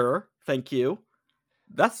 Mixter, thank you.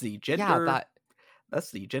 That's the gender.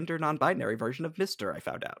 That's the gender non-binary version of Mister. I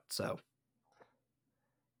found out. So,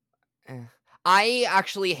 I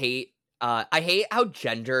actually hate. I hate how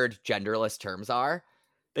genderless terms are.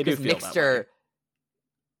 They do feel Mixter.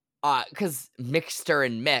 That way. Because Mixter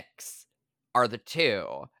and Mix are the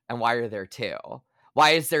 2, and why are there 2?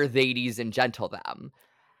 Why is there theydies and gentle them?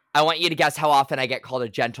 I want you to guess how often I get called a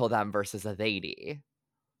gentle them versus a theydy.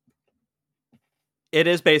 It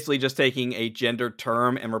is basically just taking a gender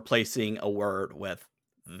term and replacing a word with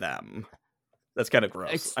them. That's kind of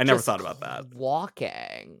gross. I never thought about that.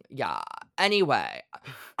 Walking. Yeah. Anyway,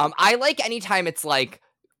 I like anytime it's like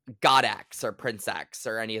God X or Prince X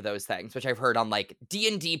or any of those things, which I've heard on like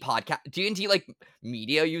D&D podcast. D&D like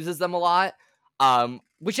media uses them a lot.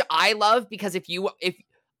 Which I love because if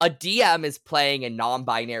a DM is playing a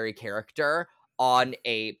non-binary character on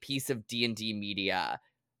a piece of D&D media,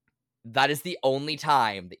 that is the only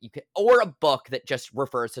time that you can, or a book that just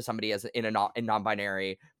refers to somebody as in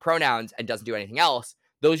non-binary pronouns and doesn't do anything else.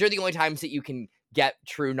 Those are the only times that you can get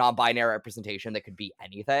true non-binary representation that could be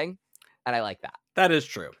anything. And I like that. That is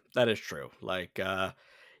true. Like, I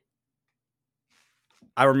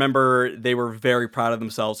remember they were very proud of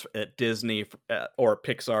themselves at Disney or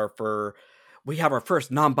Pixar for, we have our first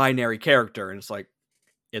non-binary character. And it's like,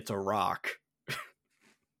 it's a rock.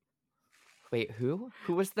 Wait, who?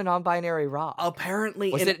 Who was the non-binary rock?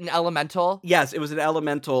 Apparently... Was it an elemental? Yes, it was an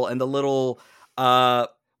elemental, and the little... The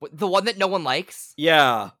one that no one likes?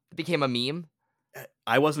 Yeah. It became a meme?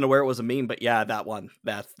 I wasn't aware it was a meme, but yeah, that one.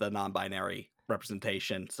 That's the non-binary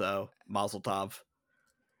representation, so Mazel Tov.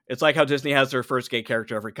 It's like how Disney has their first gay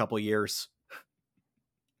character every couple years.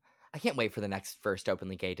 I can't wait for the next first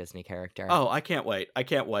openly gay Disney character. Oh, I can't wait.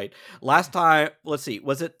 Last time, let's see,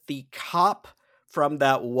 was it the cop from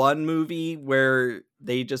that one movie where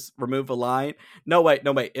they just remove a line? No, wait.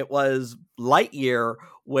 It was Lightyear,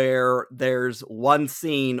 where there's one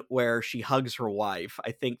scene where she hugs her wife.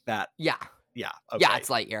 I think that... Yeah. Okay. Yeah, it's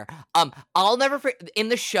Lightyear. I'll never forget, in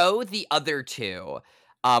the show, The Other Two,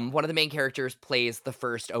 one of the main characters plays the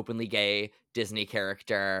first openly gay Disney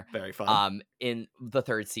character. Very fun. In the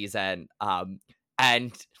 3rd season.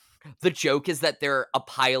 And the joke is that they're a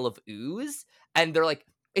pile of ooze, and they're like,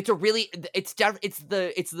 it's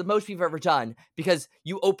the most we've ever done, because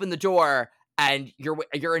you open the door and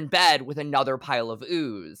you're in bed with another pile of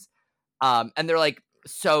ooze. And they're like,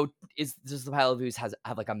 so does the pile of ooze have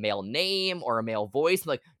like a male name or a male voice? I'm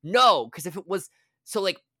like, no, because if it was, so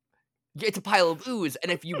like, it's a pile of ooze,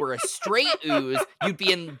 and if you were a straight ooze, you'd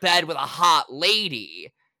be in bed with a hot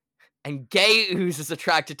lady. And gay ooze is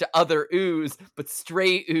attracted to other ooze, but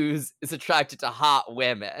straight ooze is attracted to hot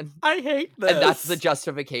women. I hate this. And that's the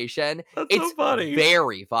justification. That's so funny.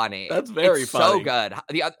 Very funny. That's very funny. So good.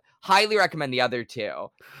 Highly recommend the other two.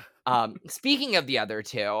 Speaking of the other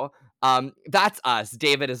two, that's us.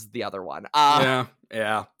 David is the other one.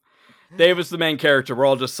 Yeah. David's the main character. We're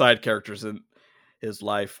all just side characters in his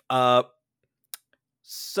life.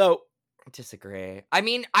 So I disagree. I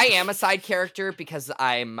mean, I am a side character because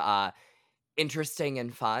I'm interesting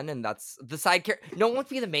and fun, and that's the side character. No one wants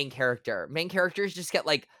to be the main character. Main characters just get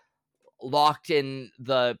like locked in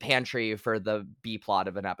the pantry for the B plot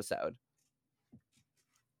of an episode.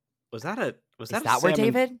 Was that a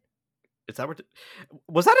David? Is that where?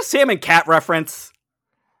 Was that a Sam and Cat reference?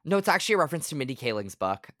 No, it's actually a reference to Mindy Kaling's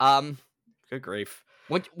book. Good grief.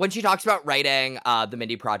 When she talks about writing the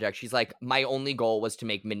Mindy Project, she's like, my only goal was to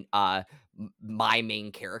make my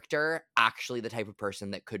main character actually the type of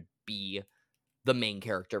person that could be the main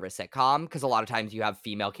character of a sitcom. Because a lot of times you have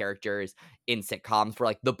female characters in sitcoms where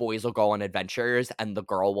like the boys will go on adventures and the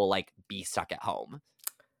girl will like be stuck at home.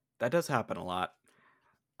 That does happen a lot.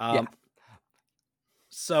 Yeah.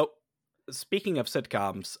 So speaking of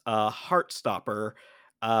sitcoms, Heartstopper,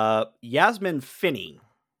 Yasmin Finney.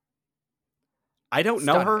 I don't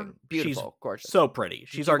know her. Beautiful, she's gorgeous. So pretty.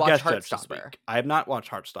 She's our guest judge this Heartstopper? week. I have not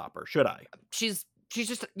watched Heartstopper. Should I? She's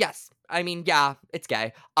just, yes. I mean, yeah, it's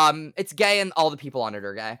gay. It's gay and all the people on it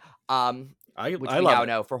are gay. Which we now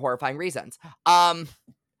know for horrifying reasons. Do I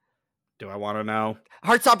want to know?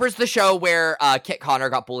 Heartstopper's the show where Kit Connor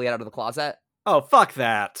got bullied out of the closet. Oh, fuck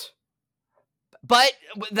that. But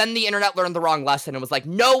then the internet learned the wrong lesson and was like,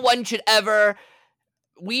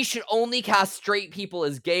 we should only cast straight people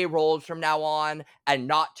as gay roles from now on and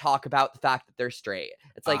not talk about the fact that they're straight.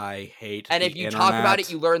 It's like, I hate and if you talk about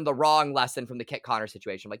it, you learn the wrong lesson from the Kit Connor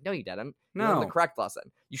situation. I'm like, no, you didn't. You learned the correct lesson.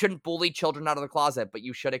 You shouldn't bully children out of the closet, but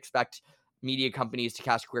you should expect media companies to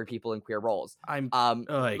cast queer people in queer roles.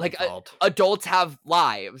 Adults have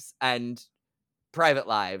lives and private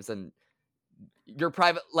lives, and your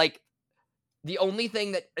private, like, the only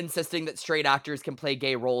thing that insisting that straight actors can play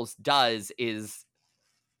gay roles does is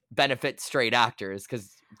benefit straight actors,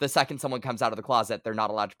 because the second someone comes out of the closet, they're not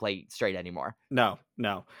allowed to play straight anymore. No.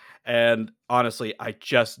 And honestly, I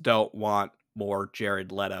just don't want more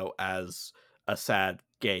Jared Leto as a sad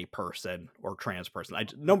gay person or trans person.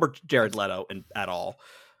 No more Jared Leto at all.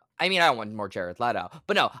 I mean, I don't want more Jared Leto,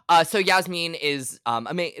 but no. So Yasmin is one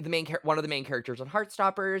of the main characters on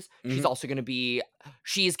Heartstoppers. Mm-hmm. She's also going to be.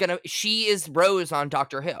 She is Rose on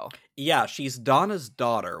Doctor Who. Yeah, she's Donna's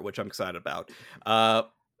daughter, which I'm excited about.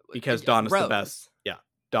 Because Donna's Rose. The best. Yeah,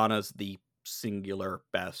 Donna's the singular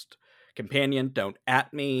best companion. Don't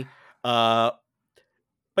at me. But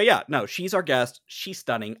yeah, no, she's our guest. She's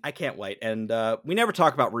stunning. I can't wait. And we never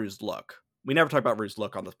talk about Rue's look. We never talk about Rue's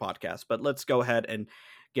look on this podcast. But let's go ahead and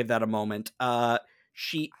give that a moment. I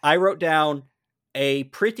wrote down a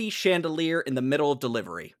pretty chandelier in the middle of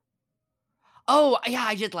delivery. Oh yeah,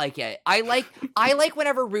 I did like it. I like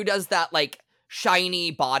whenever Rue does that, like,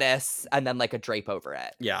 shiny bodice and then like a drape over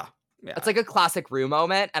it. Yeah. It's like a classic Rue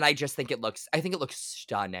moment, and I think it looks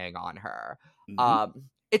stunning on her. Mm-hmm.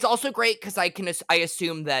 It's also great because I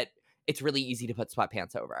assume that it's really easy to put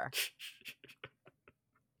sweatpants over.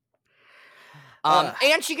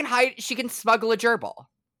 And she can smuggle a gerbil.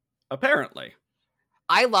 Apparently.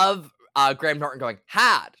 I love Graham Norton going,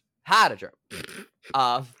 had a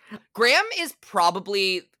gerbil. Graham is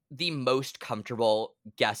probably the most comfortable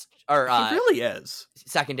guest, or he really is,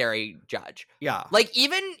 secondary judge. Yeah, like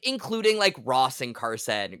even including like Ross and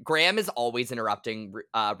Carson, Graham is always interrupting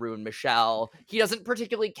Rue and Michelle. He doesn't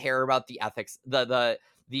particularly care about the ethics, the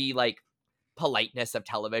like politeness of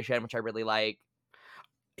television, which I really like.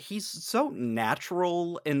 He's so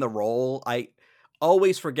natural in the role. I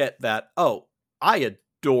always forget that. Oh, I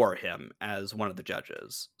adore him as one of the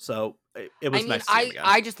judges. So it was nice to see him again.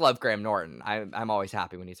 I just love Graham Norton. I'm always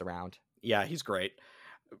happy when he's around. Yeah, he's great.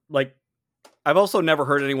 Like, I've also never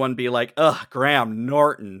heard anyone be like, ugh, Graham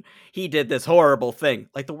Norton, he did this horrible thing.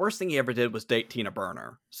 Like, the worst thing he ever did was date Tina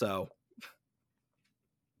Burner. So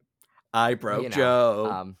I broke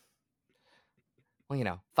Joe.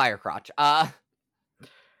 Fire crotch.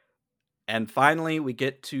 And finally, we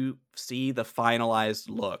get to see the finalized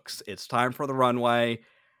looks. It's time for the runway.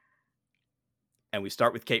 And we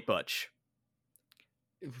start with Kate Butch.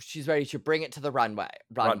 She's ready to bring it to the runway.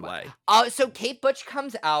 So Kate Butch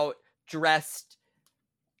comes out dressed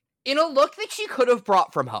in a look that she could have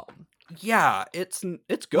brought from home. Yeah, it's good,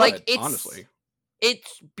 Like, honestly.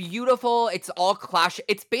 It's beautiful. It's all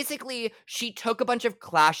it's basically, she took a bunch of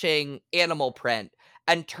clashing animal print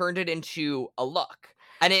and turned it into a look.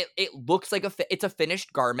 And it looks like it's a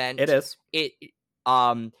finished garment. It is. It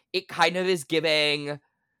kind of is giving,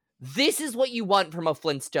 this is what you want from a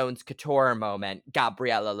Flintstones couture moment,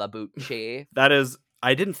 Gabriella Labucci. That is,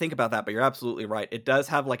 I didn't think about that, but you're absolutely right. It does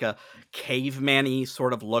have like a caveman-y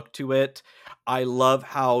sort of look to it. I love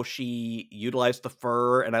how she utilized the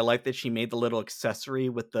fur, and I like that she made the little accessory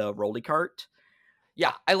with the rolly cart.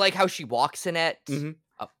 Yeah, I like how she walks in it. Mm-hmm.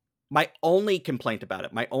 My only complaint about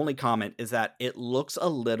it, my only comment, is that it looks a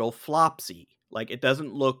little flopsy. Like, it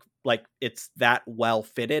doesn't look like it's that well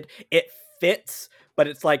fitted. It fits, but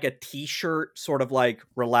it's like a t-shirt sort of like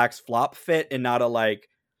relaxed flop fit, and not a like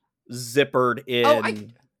zippered in.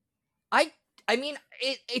 I mean,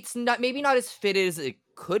 it's not, maybe not as fitted as it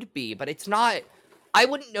could be, but it's not, I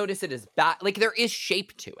wouldn't notice it as bad. Like, there is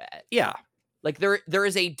shape to it. Yeah. Like, there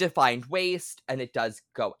is a defined waist, and it does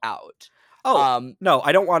go out. Oh, no,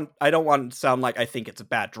 I don't want to sound like I think it's a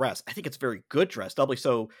bad dress. I think it's a very good dress. Doubly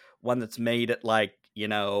so one that's made at, like, you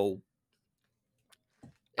know,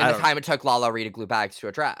 in the time it took Lala Ree to glue bags to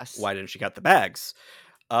a dress. Why didn't she got the bags?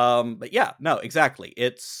 But yeah, no, exactly.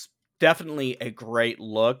 It's definitely a great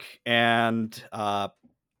look, and I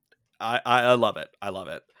love it. I love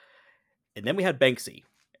it. And then we had Banksy,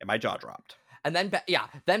 and my jaw dropped. And then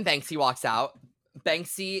then Banksy walks out.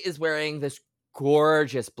 Banksy is wearing this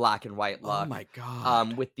gorgeous black and white look. Oh my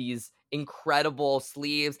god. With these incredible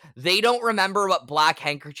sleeves. They don't remember what black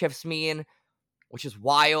handkerchiefs mean, which is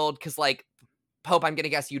wild, because, like, Pope, I'm gonna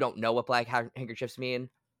guess you don't know what black handkerchiefs mean.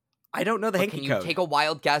 I don't know the hanky code. Can you take a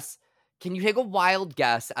wild guess? Can you take a wild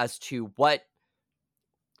guess as to what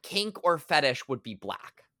kink or fetish would be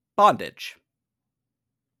black? Bondage.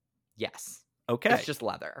 Yes. Okay. It's just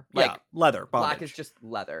leather. Yeah, leather. Bondage. Black is just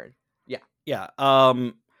leather. Yeah. Yeah.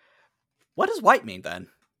 What does white mean then?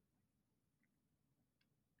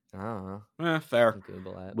 Fair.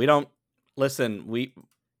 Google it. We don't listen. We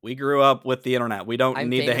grew up with the internet. We don't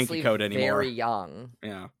need the hanky code anymore. Very young.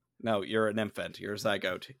 Yeah. No, you're an infant. You're a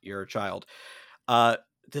zygote. You're a child.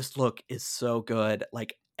 This look is so good.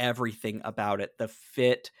 Like, everything about it, the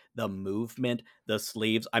fit, the movement, the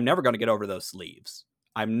sleeves. I'm never going to get over those sleeves.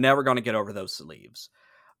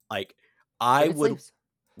 Like, I would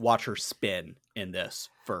watch her spin in this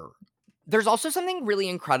for. There's also something really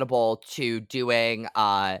incredible to doing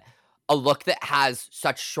a look that has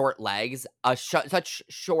such short legs, such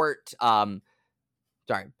short.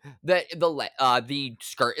 Sorry, the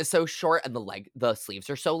skirt is so short and the sleeves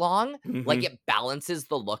are so long. Mm-hmm. Like, it balances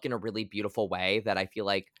the look in a really beautiful way that I feel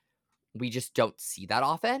like we just don't see that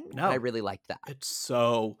often. No, and I really liked that. It's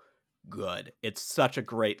so good. It's such a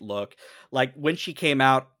great look. Like, when she came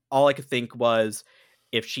out, all I could think was,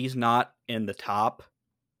 if she's not in the top,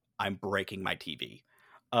 I'm breaking my TV.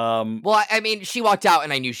 Well, I mean, she walked out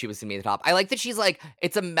and I knew she was gonna be at the top. I like that she's like,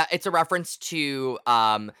 it's a reference to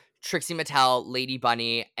Trixie Mattel, Lady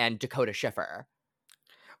Bunny, and Dakota Schiffer,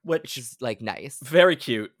 which is, like, nice. Very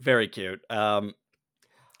cute. Very cute.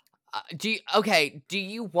 Do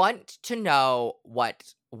you want to know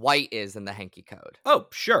what white is in the hanky code? Oh,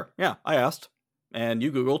 sure. Yeah, I asked. And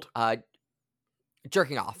you Googled.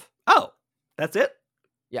 Jerking off. Oh, that's it?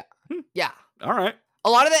 Yeah. Yeah. All right. A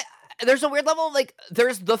lot of it, there's a weird level of, like,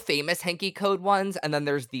 there's the famous hanky code ones, and then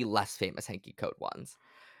there's the less famous hanky code ones.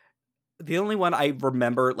 The only one I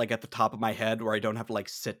remember, like, at the top of my head, where I don't have to, like,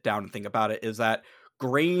 sit down and think about it, is that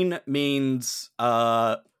green means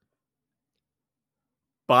I'll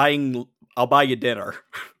buy you dinner.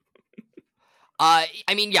 I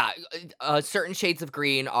mean, yeah, certain shades of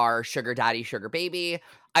green are sugar daddy, sugar baby.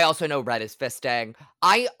 I also know red is fisting.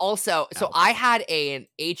 I had an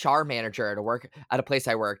HR manager at a place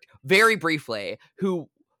I worked very briefly, who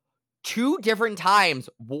 2 different times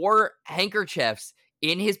wore handkerchiefs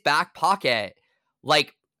in his back pocket,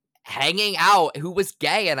 like, hanging out, who was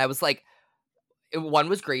gay. And I was like, one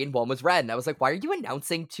was green, one was red. And I was like, why are you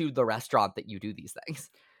announcing to the restaurant that you do these things?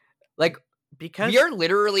 Like, because we are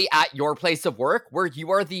literally at your place of work where you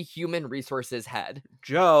are the human resources head.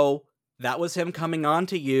 Joe, that was him coming on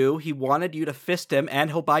to you. He wanted you to fist him, and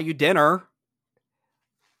he'll buy you dinner.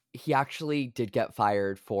 He actually did get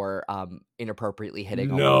fired for inappropriately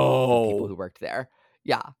hitting all the people who worked there.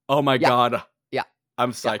 Yeah. Oh my God. Yeah.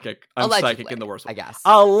 I'm psychic. Yeah. I'm psychic in the worst way. I guess.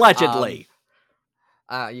 Allegedly.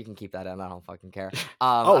 You can keep that in. I don't fucking care. It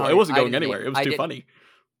wasn't going anywhere. It was too funny.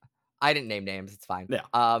 I didn't name names. It's fine.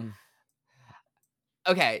 Yeah.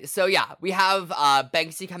 Okay, so yeah, we have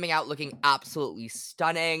Banksy coming out looking absolutely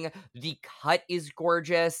stunning. The cut is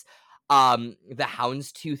gorgeous. The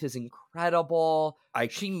houndstooth is incredible. I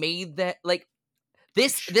She made that like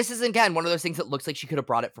this is again one of those things that looks like she could have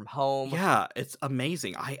brought it from home. Yeah, it's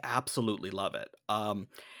amazing. I absolutely love it. And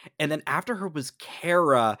then after her was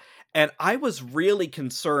Kara, and I was really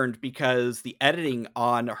concerned because the editing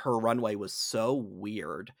on her runway was so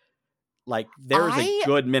weird. Like, there's a I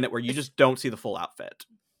good minute where you just don't see the full outfit.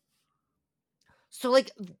 So,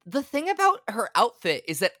 like, the thing about her outfit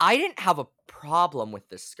is that I didn't have a problem with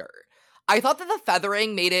this skirt. I thought that the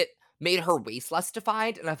feathering made her waist less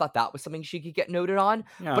defined, and I thought that was something she could get noted on.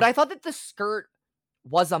 Yeah. But I thought that the skirt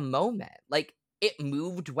was a moment. Like, it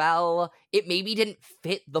moved well. It maybe didn't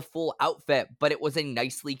fit the full outfit, but it was a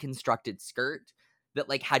nicely constructed skirt that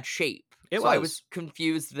like had shape. I was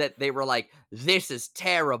confused that they were like, "This is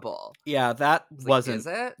terrible." Yeah, that wasn't Is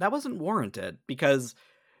it? that wasn't warranted because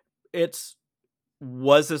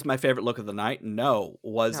was this my favorite look of the night? No.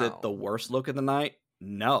 Was it the No. worst look of the night?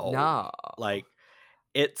 No. No. Like,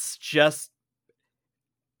 it's just,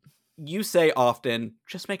 you say often,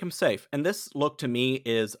 just make them safe. And this look to me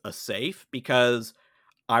is a safe because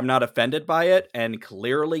I'm not offended by it, and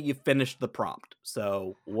clearly you finished the prompt.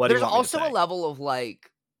 So what do you There's want me to also a say? level of like,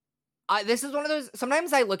 this is one of those.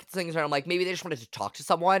 Sometimes I look at things and I'm like, maybe they just wanted to talk to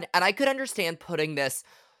someone, and I could understand putting this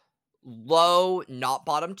low, not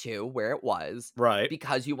bottom two, where it was, Right.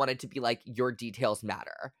 because you wanted to be like, your details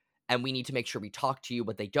matter, and we need to make sure we talk to you,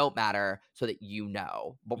 but they don't matter, so that you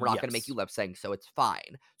know. But we're not going to make Yes. you lip sync, so it's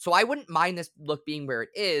fine. So I wouldn't mind this look being where it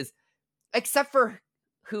is, except for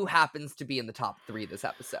who happens to be in the top 3 this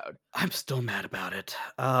episode. I'm still mad about it.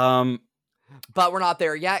 But we're not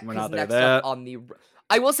there yet, We're because not there next up on the...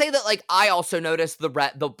 I will say that, like, I also noticed the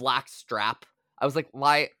black strap. I was like,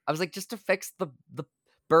 why? I was like, just to fix the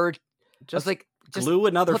bird. Just I was like, just glue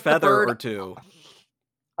another put the feather bird- or two.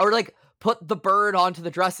 Or, like, put the bird onto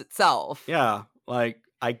the dress itself. Yeah, like,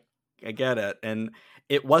 I get it, and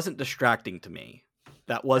it wasn't distracting to me.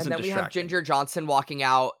 That wasn't And then we have distracting. Ginger Johnson walking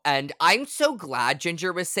out, and I'm so glad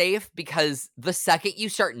Ginger was safe, because the second you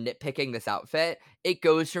start nitpicking this outfit, it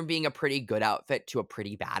goes from being a pretty good outfit to a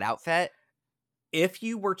pretty bad outfit. If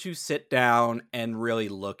you were to sit down and really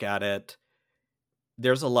look at it,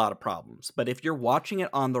 there's a lot of problems. But if you're watching it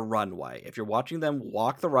on the runway, if you're watching them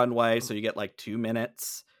walk the runway, so you get like 2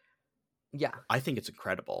 minutes, Yeah. I think it's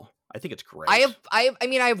incredible. I think it's great. I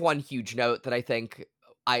mean, I have one huge note that I think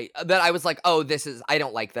I was like, oh, I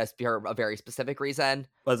don't like this for a very specific reason.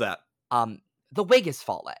 What's that? The wig is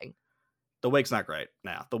falling. The wig's not great.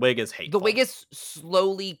 Nah, the wig is hateful. The wig is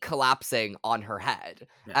slowly collapsing on her head.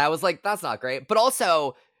 Yeah. And I was like, that's not great. But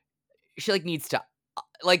also, she like needs to,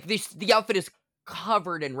 like, the outfit is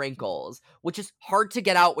covered in wrinkles, which is hard to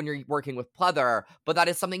get out when you're working with pleather, but that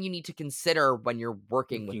is something you need to consider when you're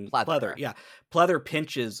working with pleather. Yeah, pleather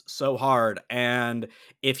pinches so hard, and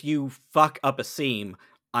if you fuck up a seam,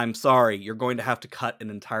 I'm sorry, you're going to have to cut an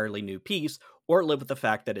entirely new piece or live with the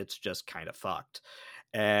fact that it's just kind of fucked.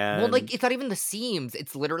 And Well, like, it's not even the seams.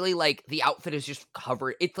 It's literally like the outfit is just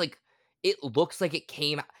covered. It's like, it looks like it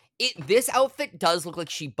came. This outfit does look like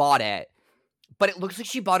she bought it, but it looks like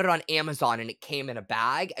she bought it on Amazon and it came in a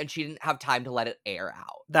bag and she didn't have time to let it air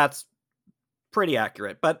out. That's pretty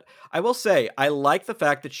accurate. But I will say, I like the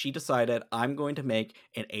fact that she decided, I'm going to make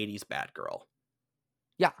an 80s bad girl.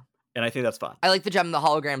 Yeah. And I think that's fun. I like the Gem and the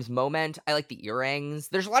Holograms moment. I like the earrings.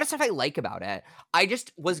 There's a lot of stuff I like about it. I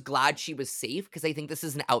just was glad she was safe, because I think this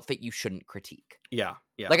is an outfit you shouldn't critique. Yeah.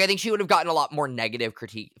 Like, I think she would have gotten a lot more negative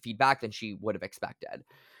feedback than she would have expected.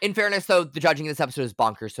 In fairness, though, the judging of this episode is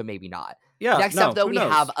bonkers, so maybe not. Yeah. Next up, though, we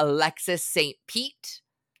have Alexis St. Pete.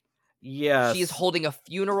 Yes. She is holding a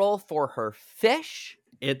funeral for her fish.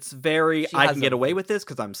 It's very, I can get away with this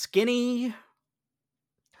because I'm skinny.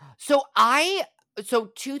 So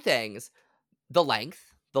two things. The length.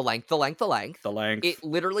 It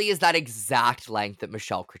literally is that exact length that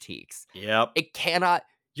Michelle critiques. Yep.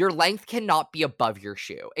 Your length cannot be above your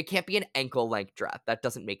shoe. It can't be an ankle length dress. That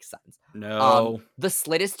doesn't make sense. No. The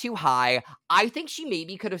slit is too high. I think she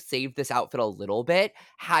maybe could have saved this outfit a little bit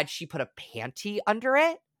had she put a panty under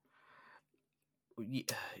it.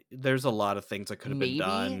 There's a lot of things that could have been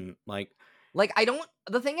done.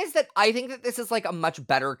 The thing is that I think that this is like a much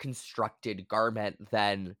better constructed garment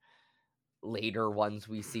than later ones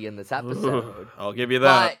we see in this episode. I'll give you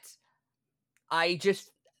that. But I just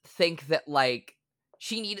think that, like,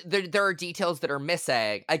 there are details that are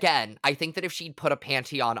missing. Again, I think that if she'd put a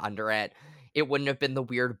panty on under it, it wouldn't have been the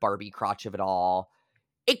weird Barbie crotch of it all.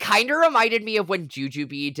 It kind of reminded me of when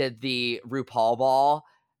Jujubee did the RuPaul ball,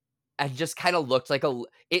 and just kind of looked like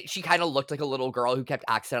she kind of looked like a little girl who kept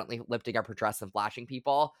accidentally lifting up her dress and flashing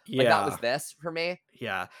people. Like, that was this for me.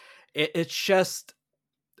 Yeah. It's just,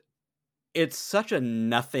 it's such a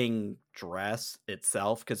nothing dress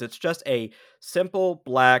itself, because it's just a simple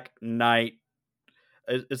black night.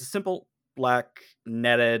 It's a simple black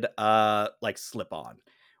netted like slip on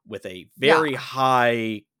with a very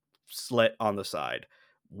high slit on the side.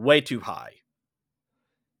 Way too high.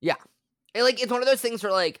 Yeah. It's one of those things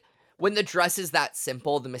where, like, when the dress is that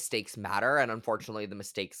simple, the mistakes matter, and unfortunately the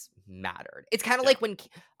mistakes mattered. It's kind of like when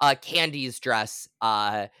Candy's dress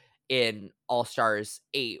in All-Stars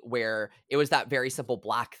 8, where it was that very simple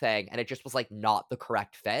black thing and it just was like not the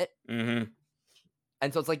correct fit. Mm-hmm.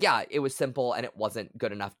 And so it's like, yeah, it was simple and it wasn't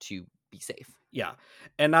good enough to be safe. Yeah.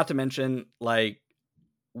 And not to mention, like,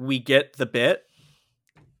 we get the bit.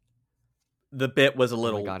 The bit was a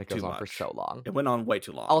little too much. Oh my God, it goes on for so long. It went on way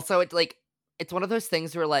too long. Also, it's one of those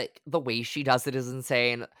things where, like, the way she does it is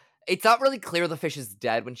insane. It's not really clear the fish is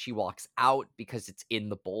dead when she walks out because it's in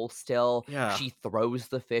the bowl still. Yeah. She throws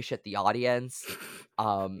the fish at the audience.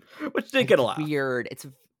 Which did get a laugh. Weird. It's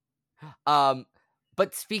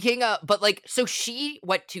but speaking of, so she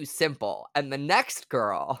went too simple, and the next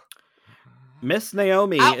girl, Miss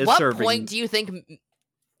Naomi, is serving.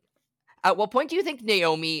 At what point do you think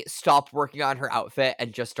Naomi stopped working on her outfit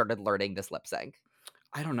and just started learning this lip sync?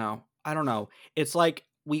 I don't know. It's like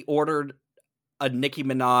we ordered a Nicki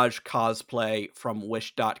Minaj cosplay from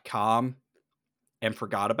Wish.com and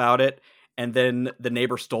forgot about it, and then the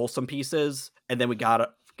neighbor stole some pieces, and then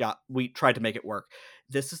we tried to make it work.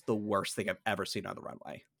 This is the worst thing I've ever seen on the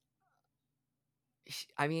runway.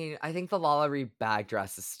 I mean, I think the LaLa bag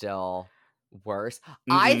dress is still worse.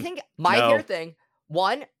 I think favorite thing,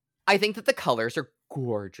 one, I think that the colors are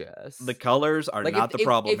gorgeous. The colors are not the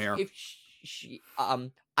problem here.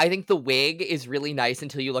 I think the wig is really nice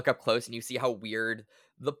until you look up close and you see how weird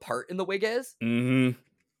the part in the wig is. Mm-hmm.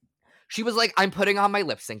 She was like, I'm putting on my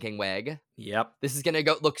lip syncing wig. Yep. This is gonna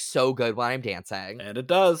look so good when I'm dancing. And it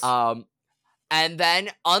does. And then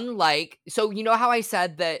so you know how I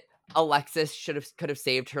said that Alexis could have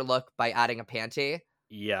saved her look by adding a panty?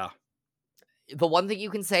 Yeah. The one thing you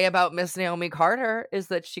can say about Miss Naomi Carter is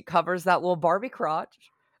that she covers that little Barbie crotch.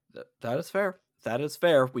 That is fair.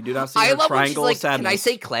 We do not see her triangle of sadness. Can I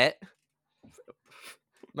say clit?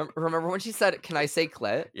 Remember when she said, "Can I say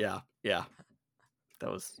clit?" Yeah. That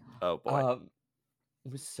was, oh boy.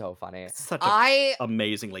 It was so funny. It's such an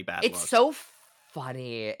amazingly bad look. It's so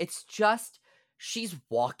funny. It's just, she's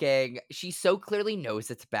walking. She so clearly knows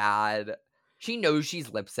it's bad. She knows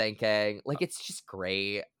she's lip syncing. Like, it's just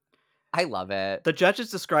great. I love it. The judges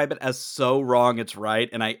describe it as so wrong it's right,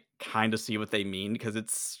 and I kind of see what they mean, because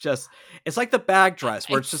it's like the bag dress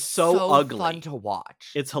where it's just so ugly. Fun to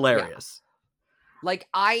watch. It's hilarious. Yeah. Like,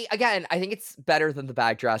 I think it's better than the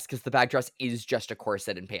bag dress, because the bag dress is just a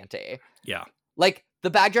corset and panty. Yeah. Like, the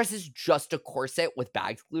bag dress is just a corset with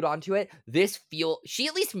bags glued onto it. She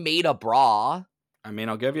at least made a bra. I mean,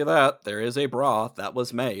 I'll give you that. There is a bra that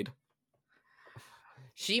was made.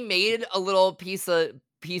 She made a little piece of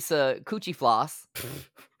coochie floss.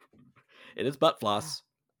 It is butt floss.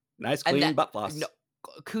 Nice, clean butt floss. No,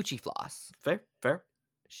 coochie floss. Fair.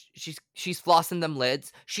 She's flossing them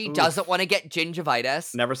lids. She doesn't want to get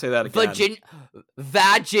gingivitis. Never say that again.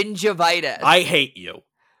 Vagingivitis. I hate you.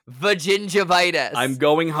 Vagingivitis. I'm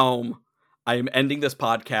going home. I'm ending this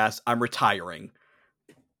podcast. I'm retiring.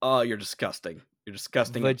 Oh, you're disgusting.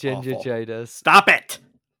 Vagingivitis. Stop it.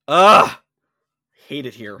 Ugh. Hate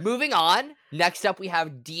it here. Moving on. Next up, we have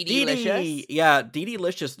DD-licious. Yeah,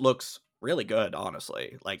 DD-licious looks really good,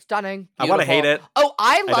 honestly. Like, stunning. Beautiful. I want to hate it. Oh,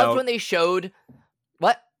 I loved when they showed...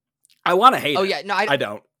 What? I want to hate it. Oh, yeah. No, I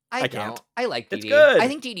don't. I can't. Don't. I like DD. It's good. I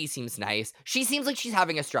think DD seems nice. She seems like she's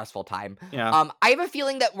having a stressful time. Yeah. I have a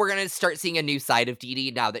feeling that we're going to start seeing a new side of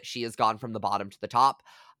DD now that she has gone from the bottom to the top.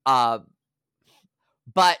 But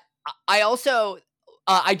I also...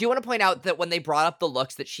 I do want to point out that when they brought up the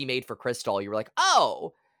looks that she made for Crystal, you were like,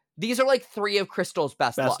 oh, these are like 3 of Crystal's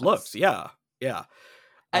best looks. Yeah.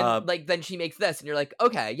 And then she makes this and you're like,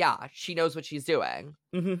 okay, yeah, she knows what she's doing.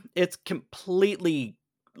 Mm-hmm. It's completely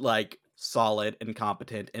like solid and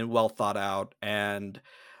competent and well thought out. And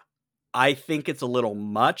I think it's a little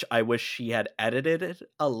much. I wish she had edited it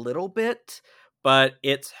a little bit, but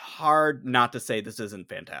it's hard not to say this isn't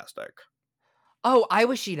fantastic. Oh, I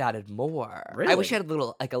wish she'd added more. Really? I wish she had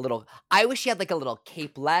I wish she had like a little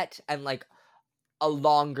capelet and like a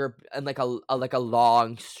longer and like a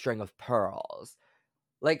long string of pearls.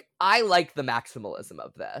 Like, I like the maximalism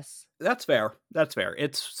of this. That's fair.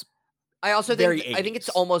 I also think I think it's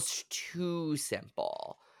almost too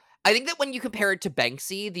simple. I think that when you compare it to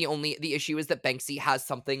Banksy, the issue is that Banksy has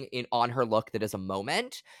something on her look that is a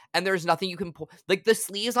moment, and there's nothing you can pull. Like, the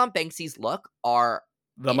sleeves on Banksy's look are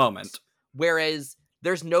The it, moment. whereas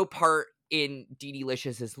there's no part in Dee Dee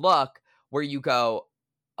Licious' look where you go,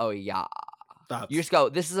 oh yeah. You just go,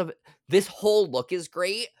 this whole look is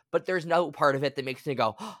great, but there's no part of it that makes me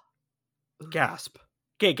go, gasp.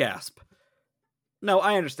 Gay gasp. No,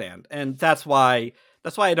 I understand. And that's why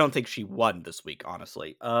I don't think she won this week,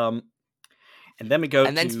 honestly. And then we go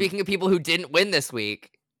And then speaking of people who didn't win this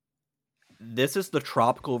week, this is the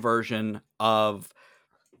tropical version of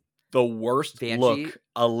the worst Vanjie. look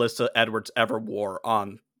Alyssa Edwards ever wore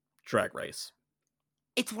on Drag Race.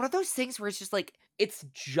 It's one of those things where it's just like, it's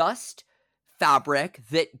just fabric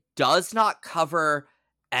that does not cover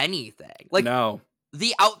anything. Like, no.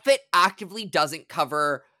 The outfit actively doesn't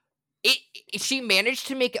cover it. She managed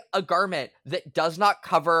to make a garment that does not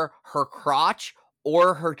cover her crotch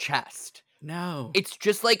or her chest. No. It's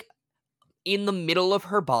just like in the middle of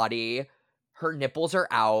her body, her nipples are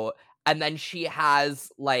out, and then she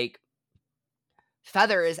has like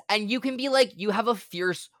feathers, and you can be like, you have a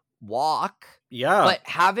fierce walk. Yeah. But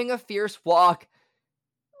having a fierce walk,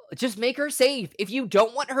 just make her safe. If you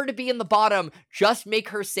don't want her to be in the bottom, just make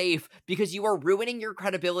her safe, because you are ruining your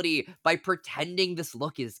credibility by pretending this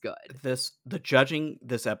look is good. The judging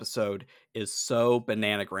this episode is so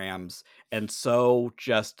bananagrams and so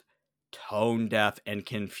just tone deaf and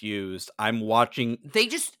confused. I'm watching.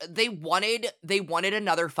 They wanted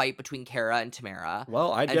another fight between Kara and Tamara.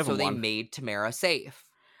 Well, I and so they made Tamara safe.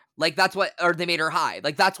 Like, that's what, or they made her hide.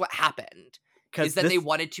 Like, that's what happened. Is that they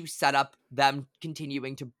wanted to set up them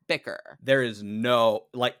continuing to bicker. There is no,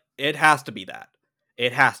 like, it has to be that.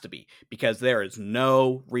 It has to be. Because there is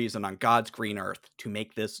no reason on God's green earth to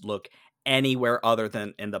make this look anywhere other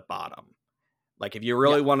than in the bottom. Like, if you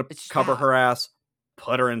really want to cover her ass,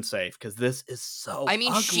 put her in safe. Because this is so ugly.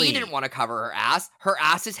 She didn't want to cover her ass. Her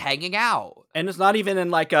ass is hanging out. And it's not even in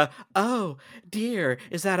like a, oh, dear,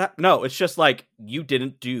 is that no, it's just like, you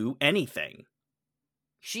didn't do anything.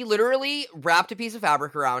 She literally wrapped a piece of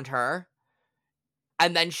fabric around her,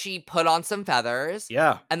 and then she put on some feathers.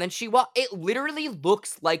 Yeah. And then it literally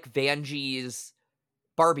looks like Vanjie's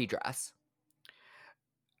Barbie dress.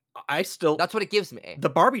 That's what it gives me.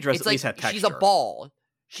 The Barbie dress at least had texture. She's a ball.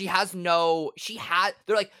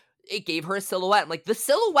 They're like, it gave her a silhouette. I'm like, the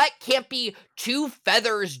silhouette can't be two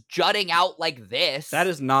feathers jutting out like this. That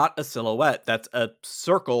is not a silhouette. That's a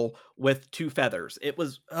circle with two feathers. It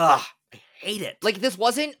was, I hate it. Like, this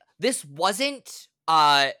wasn't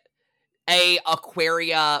a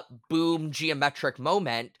Aquaria boom geometric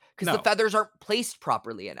moment, because the feathers aren't placed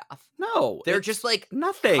properly enough. No. They're just like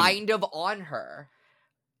nothing kind of on her.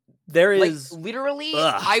 There is like, literally,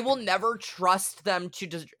 I will never trust them to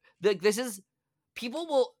just like, this is people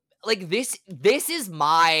will like this is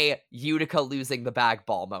my Utica losing the bag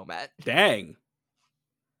ball moment. Dang.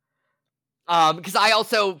 Because I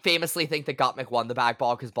also famously think that Gottmik won the bag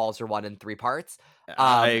ball because balls are won in 3 parts.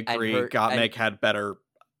 I agree. Gottmik had better,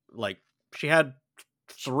 like, she had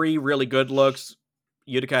 3 really good looks.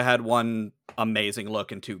 Utica had 1 amazing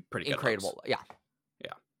look and 2 pretty good incredible looks.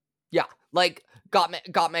 Yeah. Like,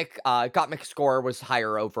 Gottmik's score was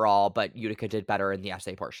higher overall, but Utica did better in the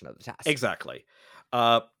essay portion of the test. Exactly.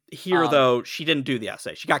 Here, though, she didn't do the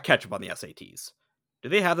essay. She got ketchup on the SATs. Do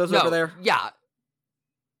they have those over there? Yeah.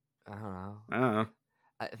 I don't know.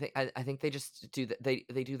 I think they just do they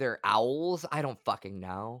do their owls. I don't fucking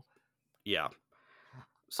know. Yeah.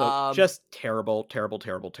 So just terrible.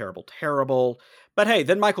 But hey,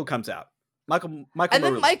 then Michael comes out. Michael, and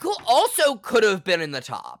then Michael also could have been in the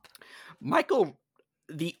top. Michael,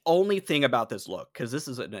 the only thing about this look, because this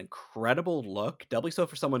is an incredible look, doubly so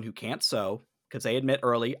for someone who can't sew, because they admit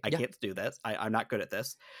early, I can't do this. I'm not good at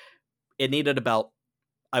this. It needed a belt.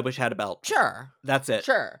 I wish I had a belt. Sure. That's it.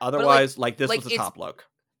 Sure. Otherwise, this was a top look.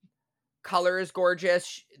 Color is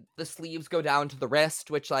gorgeous. The sleeves go down to the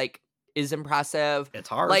wrist, which, like, is impressive. It's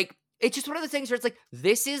hard. Like, it's just one of the things where it's like,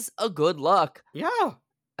 this is a good look. Yeah.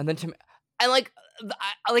 And then, I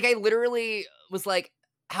literally was like,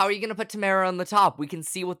 how are you going to put Tamara on the top? We can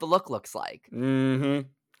see what the look looks like. Mm-hmm.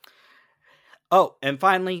 Oh, and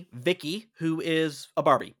finally, Vicky, who is a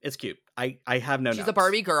Barbie. It's cute. I have no notes. She's a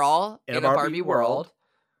Barbie girl in a Barbie world.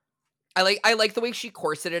 I like the way she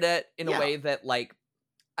corseted it in a way that, like,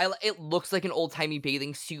 it looks like an old-timey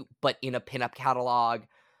bathing suit, but in a pinup catalog.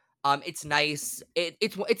 It's nice.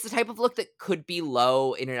 It's the type of look that could be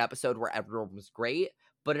low in an episode where everyone was great,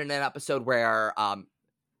 but in an episode where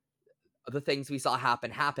the things we saw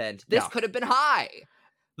happened, this could have been high.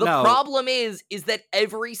 The problem is that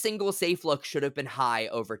every single safe look should have been high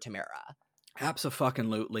over Tamara.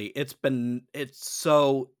 Abso-fucking-lutely. It's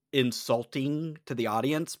so insulting to the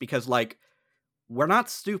audience because, like, we're not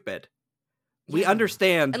stupid. We Yeah.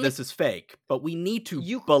 understand And, this like, is fake, but we need to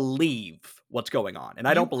you believe what's going on, and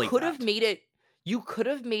I don't believe could that. have made it you could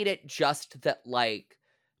have made it just that, like,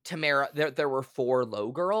 Tamara there were 4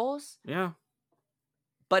 low girls, Yeah.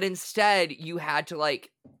 but instead you had to,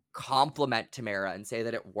 like, compliment Tamara and say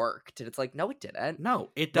that it worked, and it's like, "No, it didn't.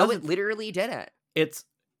 No, it No, it doesn't. literally didn't." It's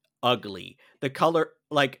ugly. The color,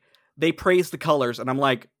 like, they praise the colors, and I'm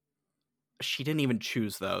like, she didn't even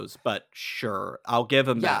choose those, but sure, I'll give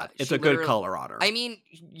him Yeah, that. It's she a good literally color on her. I mean,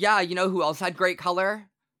 yeah, you know who else had great color?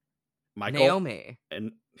 Michael Naomi.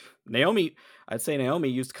 and Naomi, I'd say Naomi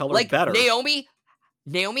used color Like, better. Naomi's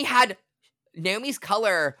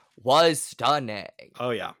color was stunning. Oh,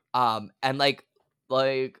 yeah. And, like,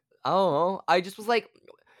 I don't know, I was like,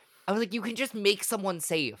 you can just make someone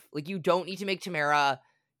safe. Like, you don't need to make Tamara,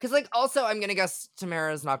 because, like, also, I'm gonna guess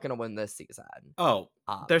Tamara's not gonna win this season. Oh,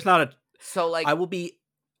 Um, there's not a... so, like, I will be...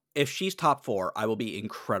 If she's top 4, I will be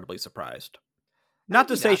incredibly surprised. I Not wouldn't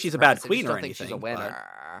to be say that she's a bad surprised. I queen just or don't think she's a anything, but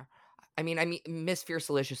winner. I mean, Miss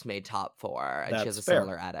Fiercelicious made top 4, and she has that's a fair.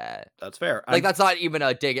 similar edit. That's fair. Like, that's not even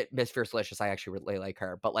a dig at Miss Fiercelicious. I actually really like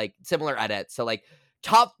her, but, like, similar edit. So, like,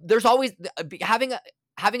 there's always having a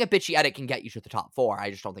bitchy edit can get you to the top 4.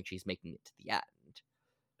 I just don't think she's making it to the end.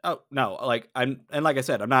 Oh, no, like, like I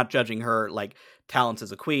said, I'm not judging her, like, talents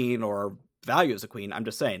as a queen or value as a queen. I'm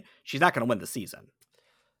just saying, she's not gonna win the season.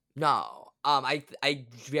 No. I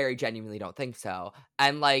very genuinely don't think so.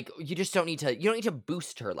 And, like, you don't need to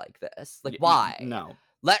boost her like this. Like, why? No.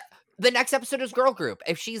 The next episode is girl group.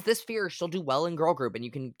 If she's this fierce, she'll do well in girl group, and you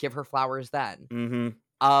can give her flowers then.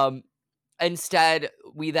 Mm-hmm. Instead,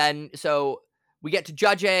 we get to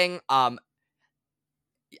judging.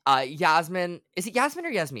 Yasmin. Is it Yasmin or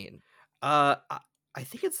Yasmin? I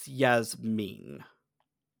think it's Yasmin.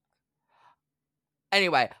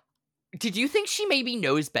 Anyway, did you think she maybe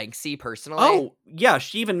knows Banksy personally? Oh, yeah,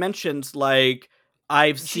 she even mentions, like,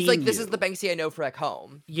 She's like, this is the Banksy I know for back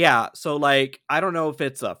home. Yeah, so, like, I don't know if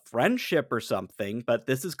it's a friendship or something, but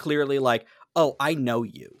this is clearly like, oh, I know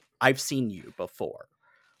you. I've seen you before.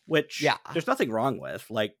 Which, Yeah. there's nothing wrong with.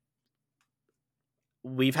 Like,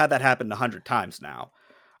 we've had that happen 100 times now.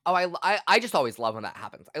 Oh, I just always love when that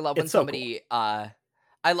happens. I love when It's so somebody, I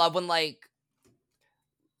love when, like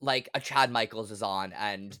a Chad Michaels is on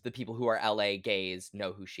and the people who are LA gays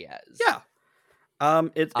know who she is. Yeah.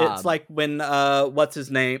 It's like when, what's his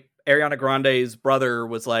name? Ariana Grande's brother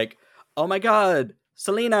was like, oh my god,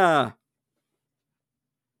 Selena.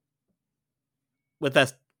 With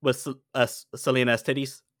Selena's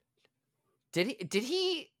titties. Did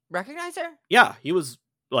he recognize her? Yeah, he was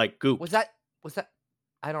like gooped. Was that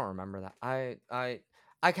I don't remember that. I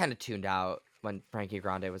kind of tuned out when Frankie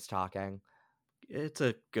Grande was talking. It's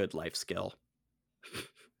a good life skill.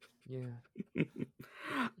 Yeah.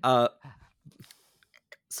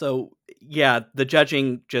 So yeah, the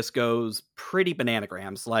judging just goes pretty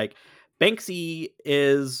bananagrams. Like, Banksy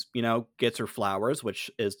gets her flowers,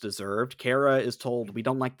 which is deserved. Kara is told, we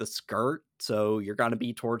don't like the skirt, so you're gonna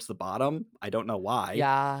be towards the bottom. I don't know why.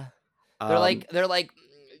 Yeah.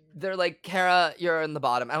 They're like, Kara, you're in the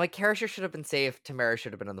bottom. I'm like, Kara should have been safe. Tamara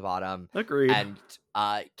should have been in the bottom. Agreed. And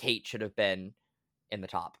Kate should have been in the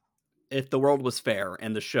top. If the world was fair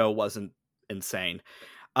and the show wasn't insane.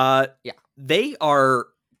 Yeah.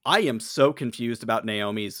 I am so confused about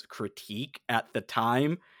Naomi's critique at the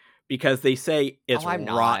time because they say it's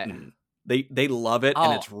rotten. They love it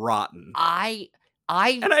and it's rotten. I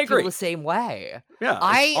agree. feel the same way. Yeah,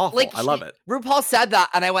 it's awful. I love it. RuPaul said that,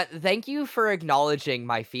 and I went, "Thank you for acknowledging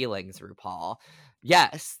my feelings, RuPaul.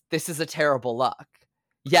 Yes, this is a terrible look.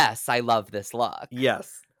 Yes, I love this look.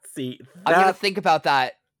 Yes, see, I'm gonna think about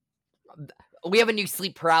that. We have a new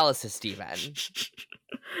sleep paralysis, Steven.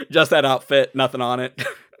 Just that outfit, nothing on it.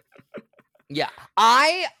 Yeah,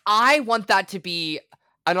 I want that to be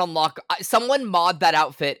an unlock. Someone mod that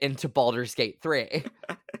outfit into Baldur's Gate 3.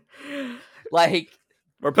 Like,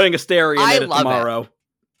 we're putting a stereo in it tomorrow. It.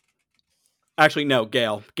 Actually, no,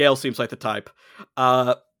 Gail. Gail seems like the type.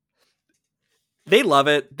 They love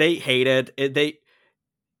it. They hate it.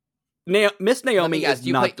 Miss Naomi is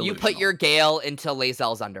not delusional. You put your Gail into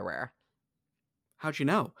Lazelle's underwear. How'd you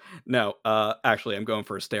know? No, actually, I'm going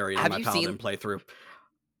for a stereo in my Paladin playthrough.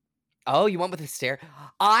 Oh, you went with a stereo?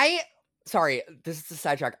 Sorry, this is a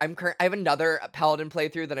sidetrack. I have another Paladin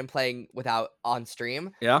playthrough that I'm playing without on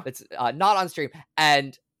stream. Yeah? It's not on stream.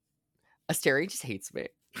 And Asterion just hates me.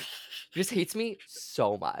 Just hates me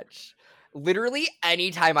so much. Literally,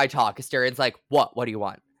 anytime I talk, Asterion's like, what? What do you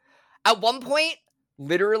want? At one point,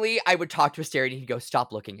 literally, I would talk to Asterion and he'd go,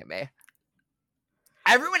 stop looking at me.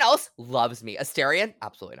 Everyone else loves me. Asterion?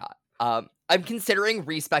 Absolutely not. I'm considering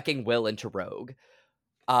respecking Will into Rogue.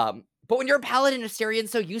 But when you're a paladin,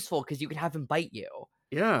 Asterion's so useful because you can have him bite you.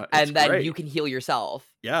 Yeah, it's And then great. you can heal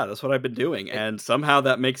yourself. Yeah, that's what I've been doing. And somehow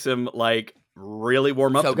that makes him, like, really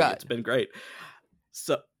warm up So to me. good. It's been great.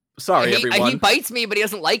 So, sorry, everyone. He bites me, but he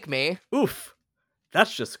doesn't like me. Oof.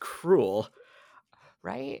 That's just cruel.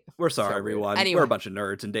 Right? We're sorry, So rude. everyone. Anyway. We're a bunch of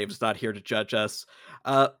nerds, and David's not here to judge us.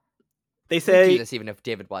 They We say do this even if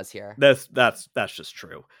David was here. that's just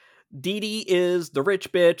true. Dee Dee is the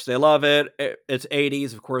rich bitch. They love it. It's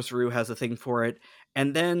 80s. Of course, Rue has a thing for it.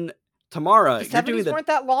 And then Tamara, The you're doing 70s weren't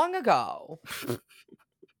that long ago.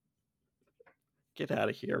 Get out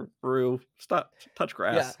of here, Rue. Stop. Touch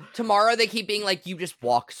grass. Yeah. Tamara, they keep being like, you just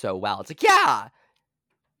walk so well. It's like, yeah.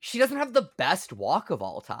 She doesn't have the best walk of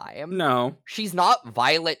all time. No. She's not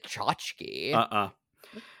Violet Chachki.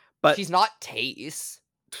 But she's not Tace.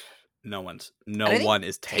 No one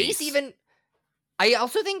is Tace. Tace even... I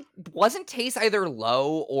also think, wasn't Tace either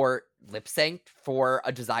low or lip-synced for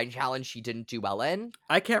a design challenge she didn't do well in?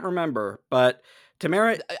 I can't remember, but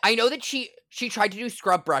Tamara... I know that she tried to do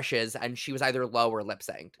scrub brushes, and she was either low or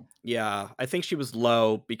lip-synced. Yeah, I think she was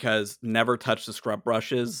low because never touch the scrub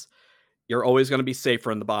brushes. You're always going to be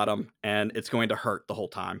safer in the bottom, and it's going to hurt the whole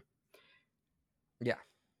time. Yeah.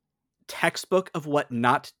 Textbook of what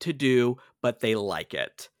not to do, but they like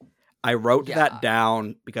it. I wrote that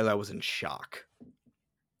down because I was in shock.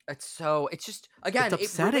 It's just, again, it's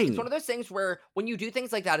upsetting. It's one of those things where when you do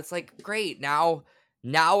things like that, it's like, great, now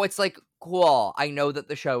it's like, cool, I know that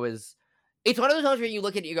the show is... It's one of those times where you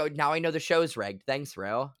look at it and you go, now I know the show's rigged. Thanks,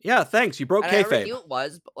 Ro. Yeah, thanks. You broke kayfabe. I never knew it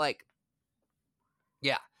was, but like...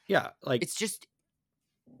 Yeah. Yeah, like... It's just...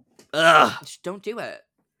 Ugh. Just don't do it.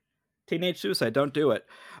 Teenage suicide, don't do it.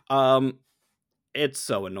 It's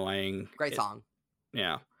so annoying. Great song.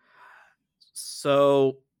 Yeah.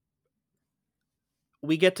 So...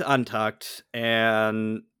 we get to Untucked,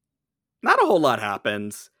 and not a whole lot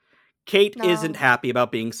happens. Kate isn't happy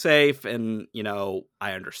about being safe, and,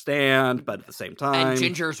 I understand, but at the same time... And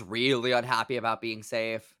Ginger's really unhappy about being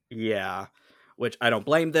safe. Yeah, which I don't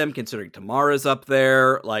blame them, considering Tamara's up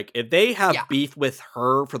there. Like, if they have beef with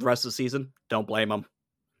her for the rest of the season, don't blame them.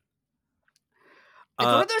 It's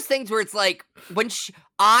one of those things where it's like,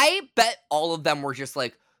 I bet all of them were just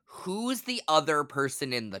like, who's the other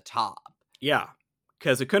person in the top? Yeah.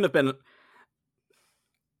 Because it couldn't have been...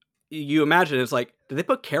 You imagine, it's like, did they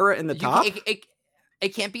put Kara in the top?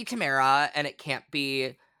 It can't be Tamara, and it can't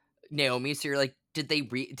be Naomi, so you're like,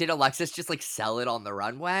 did Alexis just, like, sell it on the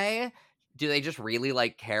runway? Do they just really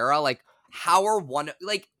like Kara? Like, how are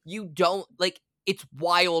you don't... Like, it's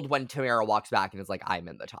wild when Tamara walks back and is like, I'm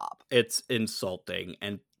in the top. It's insulting,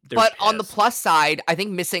 and... But on the plus side, I think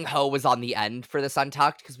missing Ho was on the end for this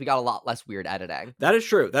Untucked because we got a lot less weird editing. That is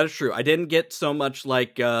true. I didn't get so much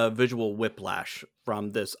like visual whiplash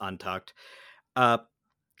from this Untucked.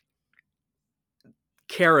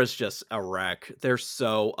 Kara's just a wreck. They're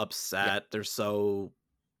so upset. Yeah. They're so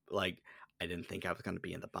like, I didn't think I was going to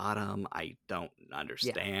be in the bottom. I don't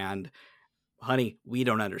understand. Yeah. Honey, we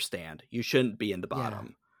don't understand. You shouldn't be in the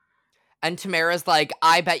bottom. Yeah. And Tamara's like,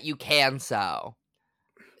 I bet you can so.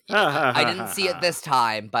 I didn't see it this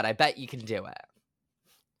time, but I bet you can do it.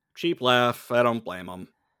 Cheap laugh. I don't blame him.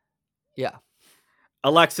 Yeah.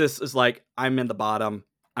 Alexis is like, I'm in the bottom.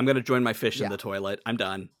 I'm going to join my fish in the toilet. I'm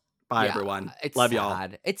done. Bye, everyone. Love y'all.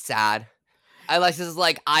 It's sad. Alexis is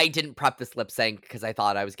like, I didn't prep this lip sync because I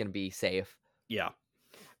thought I was going to be safe. Yeah.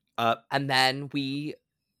 And then we...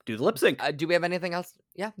 do the lip sync. Do we have anything else?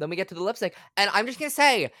 Yeah, then we get to the lip sync. And I'm just going to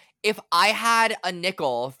say, if I had a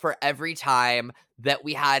nickel for every time that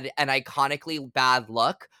we had an iconically bad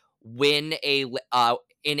look win in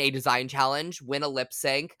a design challenge, win a lip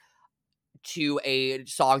sync to a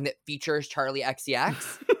song that features Charlie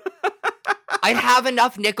XCX, I'd have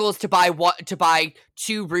enough nickels to buy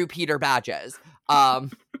 2 Rue Peter badges.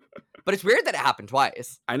 But it's weird that it happened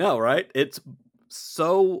twice. I know, right? It's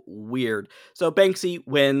so weird. So Banksy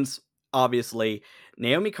wins, obviously.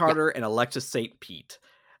 Naomi Carter and Alexis St. Pete.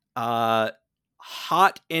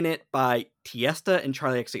 Hot in It by Tiesta and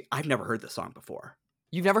Charlie XCX. I've never heard this song before.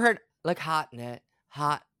 You've never heard like Hot in It?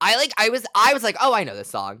 Hot. I was like, oh, I know this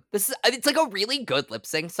song. It's like a really good lip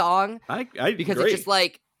sync song. I because agree. It just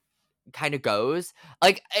like kind of goes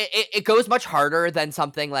like it goes much harder than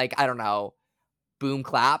something like, I don't know, Boom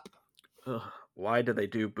Clap. Ugh, why did they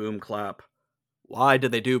do Boom Clap? Why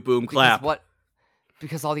did they do Boom Clap?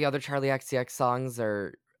 Because all the other Charlie XCX songs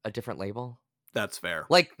are a different label. That's fair.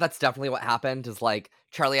 Like, that's definitely what happened, is like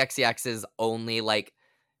Charlie XCX's only like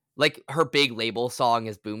her big label song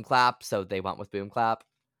is Boom Clap, so they went with Boom Clap.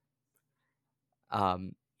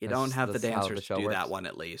 You That's don't have the how dancers show to do works. that one,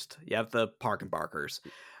 at least. You have the park and barkers.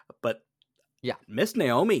 But Yeah. Miss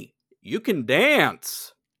Naomi, you can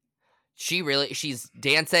dance. She's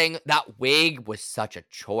dancing. That wig was such a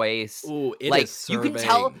choice. Ooh, it like, is serving. You can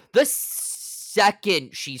tell the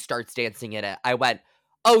second she starts dancing in it, I went,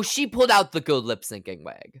 oh, she pulled out the good lip syncing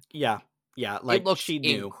wig. Yeah. Like, it looks she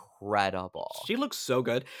knew. incredible. She looks so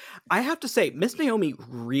good. I have to say, Miss Naomi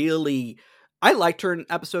really... I liked her in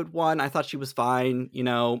episode 1. I thought she was fine.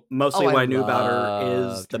 Mostly what I knew about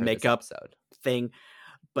her is the makeup thing.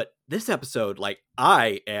 But this episode, like,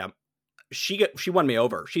 she won me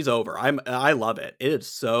over. She's over. I love it. It is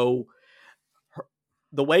so...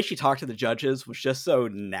 the way she talked to the judges was just so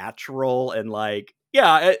natural and like,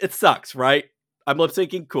 yeah, it sucks, right? I'm lip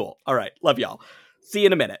syncing. Cool. All right. Love y'all. See you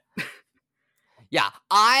in a minute. Yeah.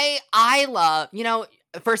 I love,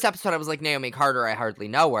 first episode I was like, Naomi Carter, I hardly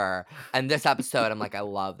know her. And this episode I'm like, I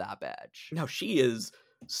love that bitch. No, she is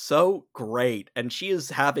so great. And she is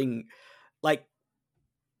having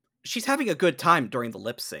she's having a good time during the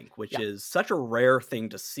lip sync, which is such a rare thing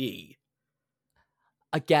to see.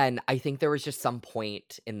 Again, I think there was just some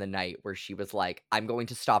point in the night where she was like, I'm going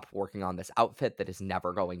to stop working on this outfit that is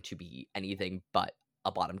never going to be anything but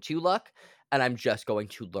a bottom 2 look, and I'm just going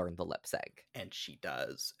to learn the lip sync. And she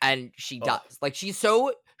does. Like,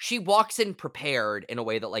 she walks in prepared in a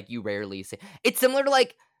way that, like, you rarely see. It's similar to,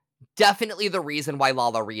 like, definitely the reason why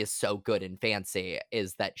Lala Ree is so good and fancy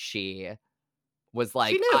is that she was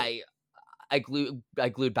like, I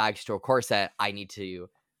glued bags to a corset. I need to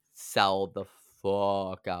sell the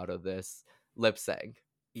fuck out of this lip sync.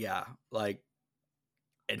 Yeah, like,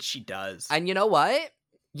 and she does. And you know what?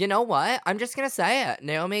 I'm just gonna say it.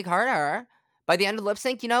 Naomi Carter, by the end of lip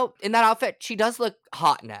sync, in that outfit, she does look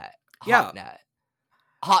hot in it.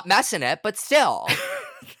 Hot mess in it, but still.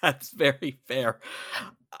 That's very fair.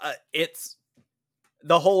 It's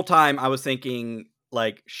the whole time I was thinking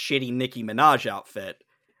like shitty Nicki Minaj outfit,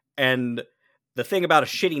 and the thing about a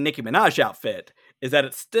shitty Nicki Minaj outfit is that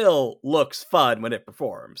it still looks fun when it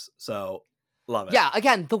performs. So, love it. Yeah,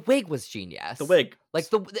 again, the wig was genius. The wig. Like,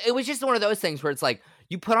 it was just one of those things where it's like,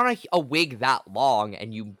 you put on a wig that long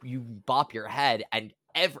and you bop your head and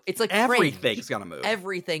it's like everything's gonna move.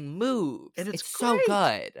 Everything moves. And it's so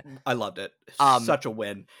good. I loved it. Such a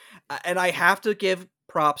win. And I have to give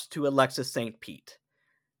props to Alexis St. Pete.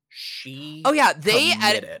 She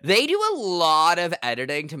they do a lot of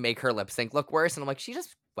editing to make her lip sync look worse, and I'm like, she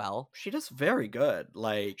does very good.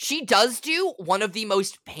 Like, she does do one of the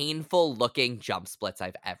most painful looking jump splits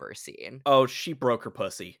I've ever seen. Oh, she broke her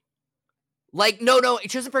pussy. Like, no, she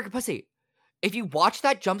doesn't break her pussy. If you watch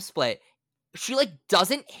that jump split, she like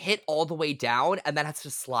doesn't hit all the way down and then has to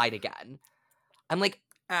slide again. I'm like,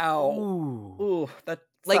 ow. Ooh, that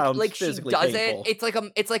like she does painful.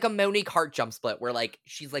 It's like a Monique Hart jump split where like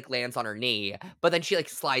she's like lands on her knee, but then she like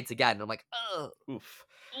slides again. And I'm like, oh, oof,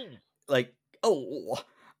 like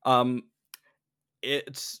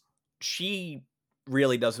she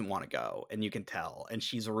really doesn't want to go, and you can tell, and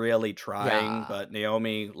she's really trying. Yeah. But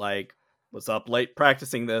Naomi like was up late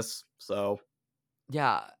practicing this, so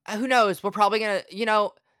yeah, who knows? We're probably gonna,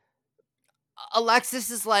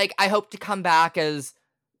 Alexis is like, I hope to come back as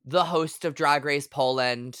the host of Drag Race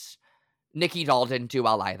Poland. Nikki Doll didn't do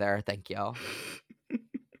well either. Thank you.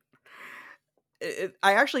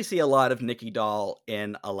 I actually see a lot of Nikki Doll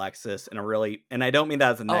in Alexis, and I don't mean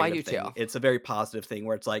that as a negative thing. Too. It's a very positive thing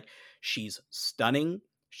where it's like, she's stunning.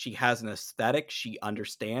 She has an aesthetic she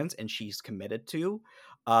understands and she's committed to.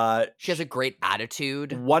 She has a great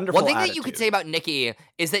attitude. Wonderful. One thing that you could say about Nikki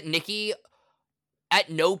is that Nikki, at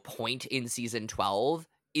no point in season 12,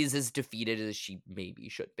 is as defeated as she maybe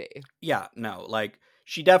should be. Yeah, no, like,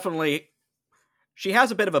 she has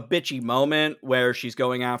a bit of a bitchy moment where she's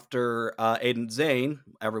going after Aiden Zane.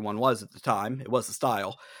 Everyone was at the time. It was the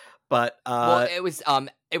style. But well, it was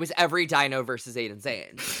every Dino versus Aiden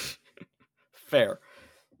Zane. Fair.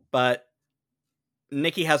 But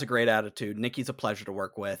Nikki has a great attitude. Nikki's a pleasure to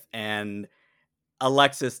work with, and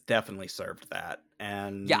Alexis definitely served that.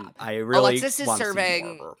 And yeah, I really want to see more of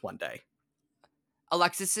her one day.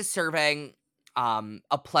 Alexis is serving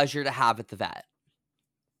a pleasure to have at the vet.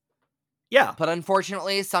 Yeah. But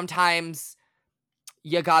unfortunately, sometimes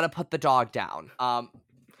you gotta put the dog down.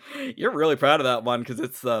 You're really proud of that one because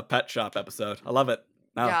it's the pet shop episode. I love it.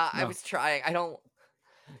 I was trying.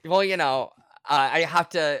 Well, I have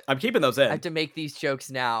to... I'm keeping those in. I have to make these jokes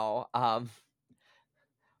now.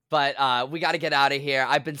 But we got to get out of here.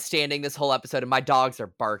 I've been standing this whole episode and my dogs are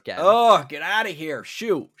barking. Oh, get out of here.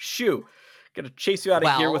 Shoo. Gonna chase you out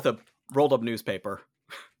of here with a rolled up newspaper.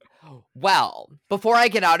 Well, before I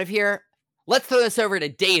get out of here, let's throw this over to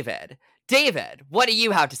David. David, what do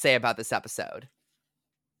you have to say about this episode?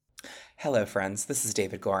 Hello, friends. This is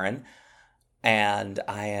David Gorin, and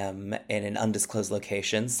I am in an undisclosed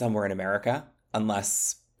location somewhere in America,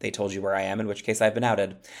 unless they told you where I am, in which case I've been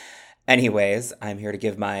outed. Anyways, I'm here to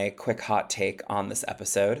give my quick hot take on this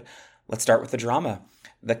episode. Let's start with the drama.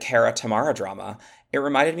 The Cara Tamara drama. It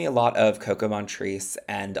reminded me a lot of Coco Montrese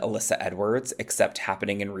and Alyssa Edwards, except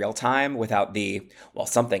happening in real time without the, well,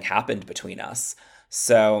 something happened between us.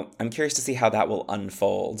 So I'm curious to see how that will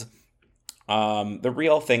unfold. The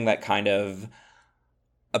real thing that kind of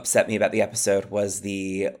upset me about the episode was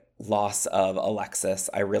the loss of Alexis.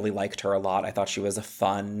 I really liked her a lot. I thought she was a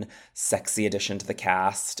fun, sexy addition to the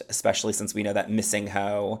cast, especially since we know that Missing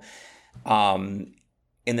Ho in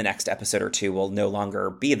the next episode or two will no longer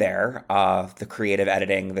be there. The creative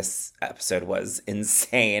editing this episode was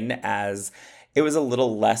insane, as it was a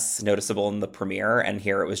little less noticeable in the premiere, and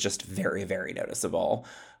here it was just very, very noticeable,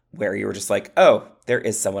 where you were just like, oh, there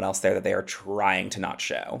is someone else there that they are trying to not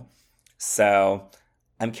show. So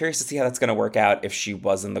I'm curious to see how that's going to work out, if she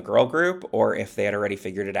was in the girl group or if they had already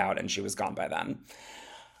figured it out and she was gone by then.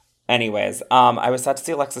 Anyways, I was sad to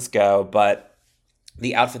see Alexis go, but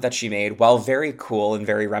the outfit that she made, while very cool and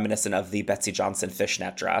very reminiscent of the Betsy Johnson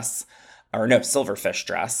fishnet dress, or no, silverfish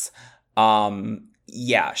dress,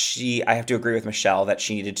 yeah, I have to agree with Michelle that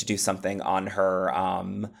she needed to do something on her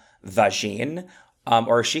vagine,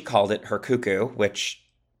 or as she called it, her cuckoo, which,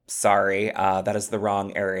 sorry, that is the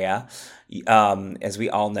wrong area. As we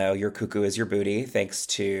all know, your cuckoo is your booty, thanks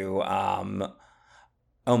to,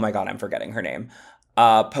 oh my god, I'm forgetting her name.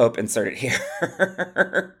 Pope inserted here.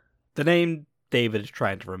 The name David is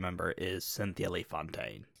trying to remember is Cynthia Lee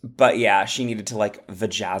Fontaine. But yeah, she needed to like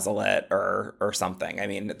vajazzle it or something. I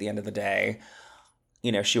mean, at the end of the day,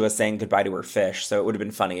 you know, she was saying goodbye to her fish, so it would have been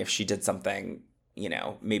funny if she did something, you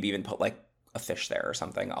know, maybe even put like a fish there or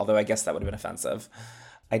something, although I guess that would have been offensive.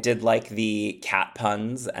 I did like the cat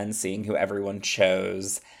puns and seeing who everyone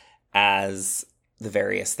chose as the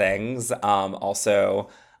various things. Also,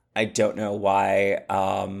 I don't know why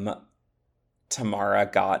Tamara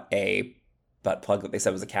got a butt plug that they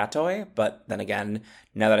said was a cat toy, but then again,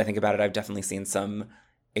 now that I think about it, I've definitely seen some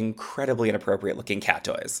incredibly inappropriate looking cat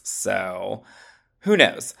toys, so who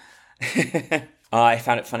knows? I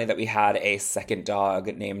found it funny that we had a second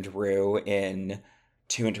dog named Rue in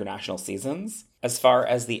 2 international seasons. As far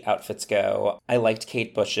as the outfits go, I liked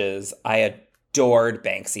Kate Bush's. I adored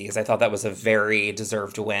Banksy's. I thought that was a very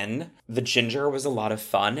deserved win. The ginger was a lot of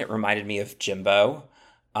fun. It reminded me of Jimbo,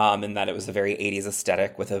 in that it was a very 80s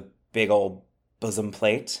aesthetic with a big old bosom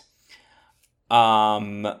plate.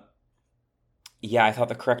 Yeah, I thought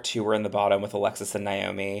the correct 2 were in the bottom with Alexis and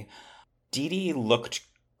Naomi. Dee Dee looked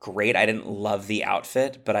great. I didn't love the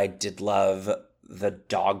outfit, but I did love the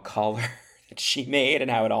dog collar that she made and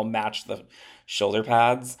how it all matched the shoulder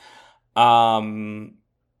pads. Yeah,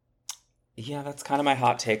 that's kind of my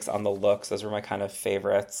hot takes on the looks. Those were my kind of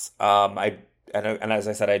favorites. And as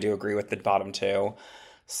I said, I do agree with the bottom 2.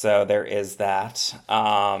 So there is that.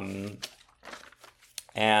 And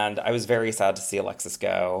I was very sad to see Alexis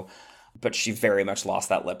go, but she very much lost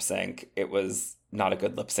that lip sync. It was not a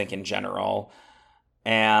good lip sync in general.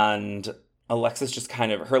 And Alexis just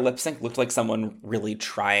kind of, her lip sync looked like someone really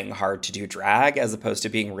trying hard to do drag as opposed to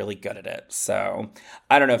being really good at it. So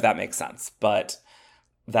I don't know if that makes sense, but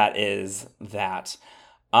that is that.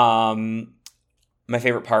 My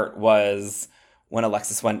favorite part was when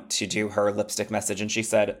Alexis went to do her lipstick message and she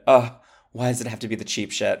said, oh, why does it have to be the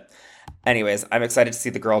cheap shit? Anyways, I'm excited to see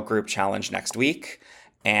the girl group challenge next week,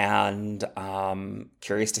 and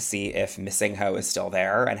curious to see if Missing Ho is still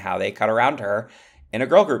there and how they cut around her in a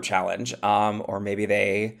girl group challenge, or maybe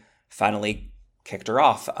they finally kicked her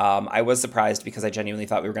off. I was surprised because I genuinely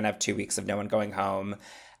thought we were going to have 2 weeks of no one going home,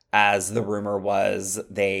 as the rumor was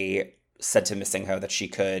they said to Missing Ho that she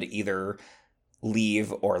could either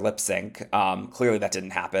leave or lip sync. Clearly that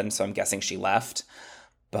didn't happen, so I'm guessing she left.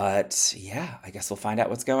 But yeah, I guess we'll find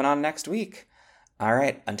out what's going on next week. All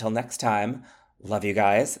right, until next time, love you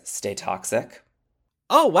guys. Stay toxic.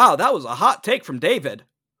 Oh, wow, that was a hot take from David.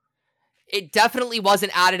 It definitely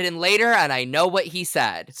wasn't added in later, and I know what he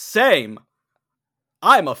said. Same.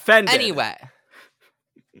 I'm offended. Anyway.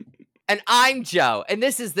 And I'm Joe, and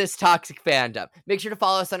this is This Toxic Fandom. Make sure to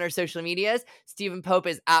follow us on our social medias. Stephen Pope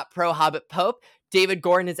is at ProHobbitPope. David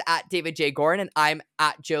Gordon is at David J. Gordon, and I'm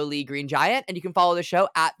at Joe Lee Green Giant. And you can follow the show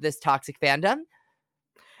at This Toxic Fandom.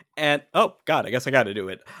 And, oh, God, I guess I got to do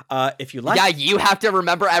it. If you like... Yeah, you have to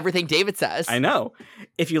remember everything David says. I know.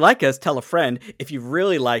 If you like us, tell a friend. If you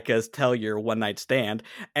really like us, tell your one-night stand.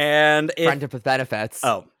 And if... Friend with benefits.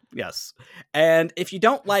 Oh, yes. And if you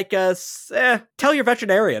don't like us, tell your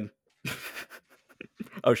veterinarian.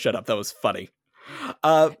 Oh, shut up. That was funny.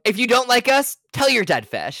 If you don't like us, tell your dead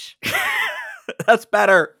fish. That's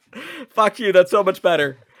better. Fuck you. That's so much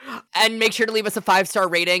better. And make sure to leave us a 5-star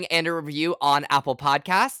rating and a review on Apple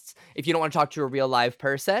Podcasts if you don't want to talk to a real live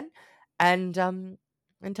person. And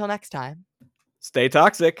until next time. Stay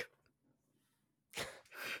toxic.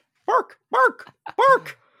 Bark, bark,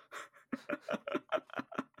 bark.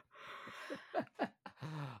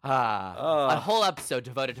 A whole episode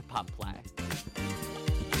devoted to pump play.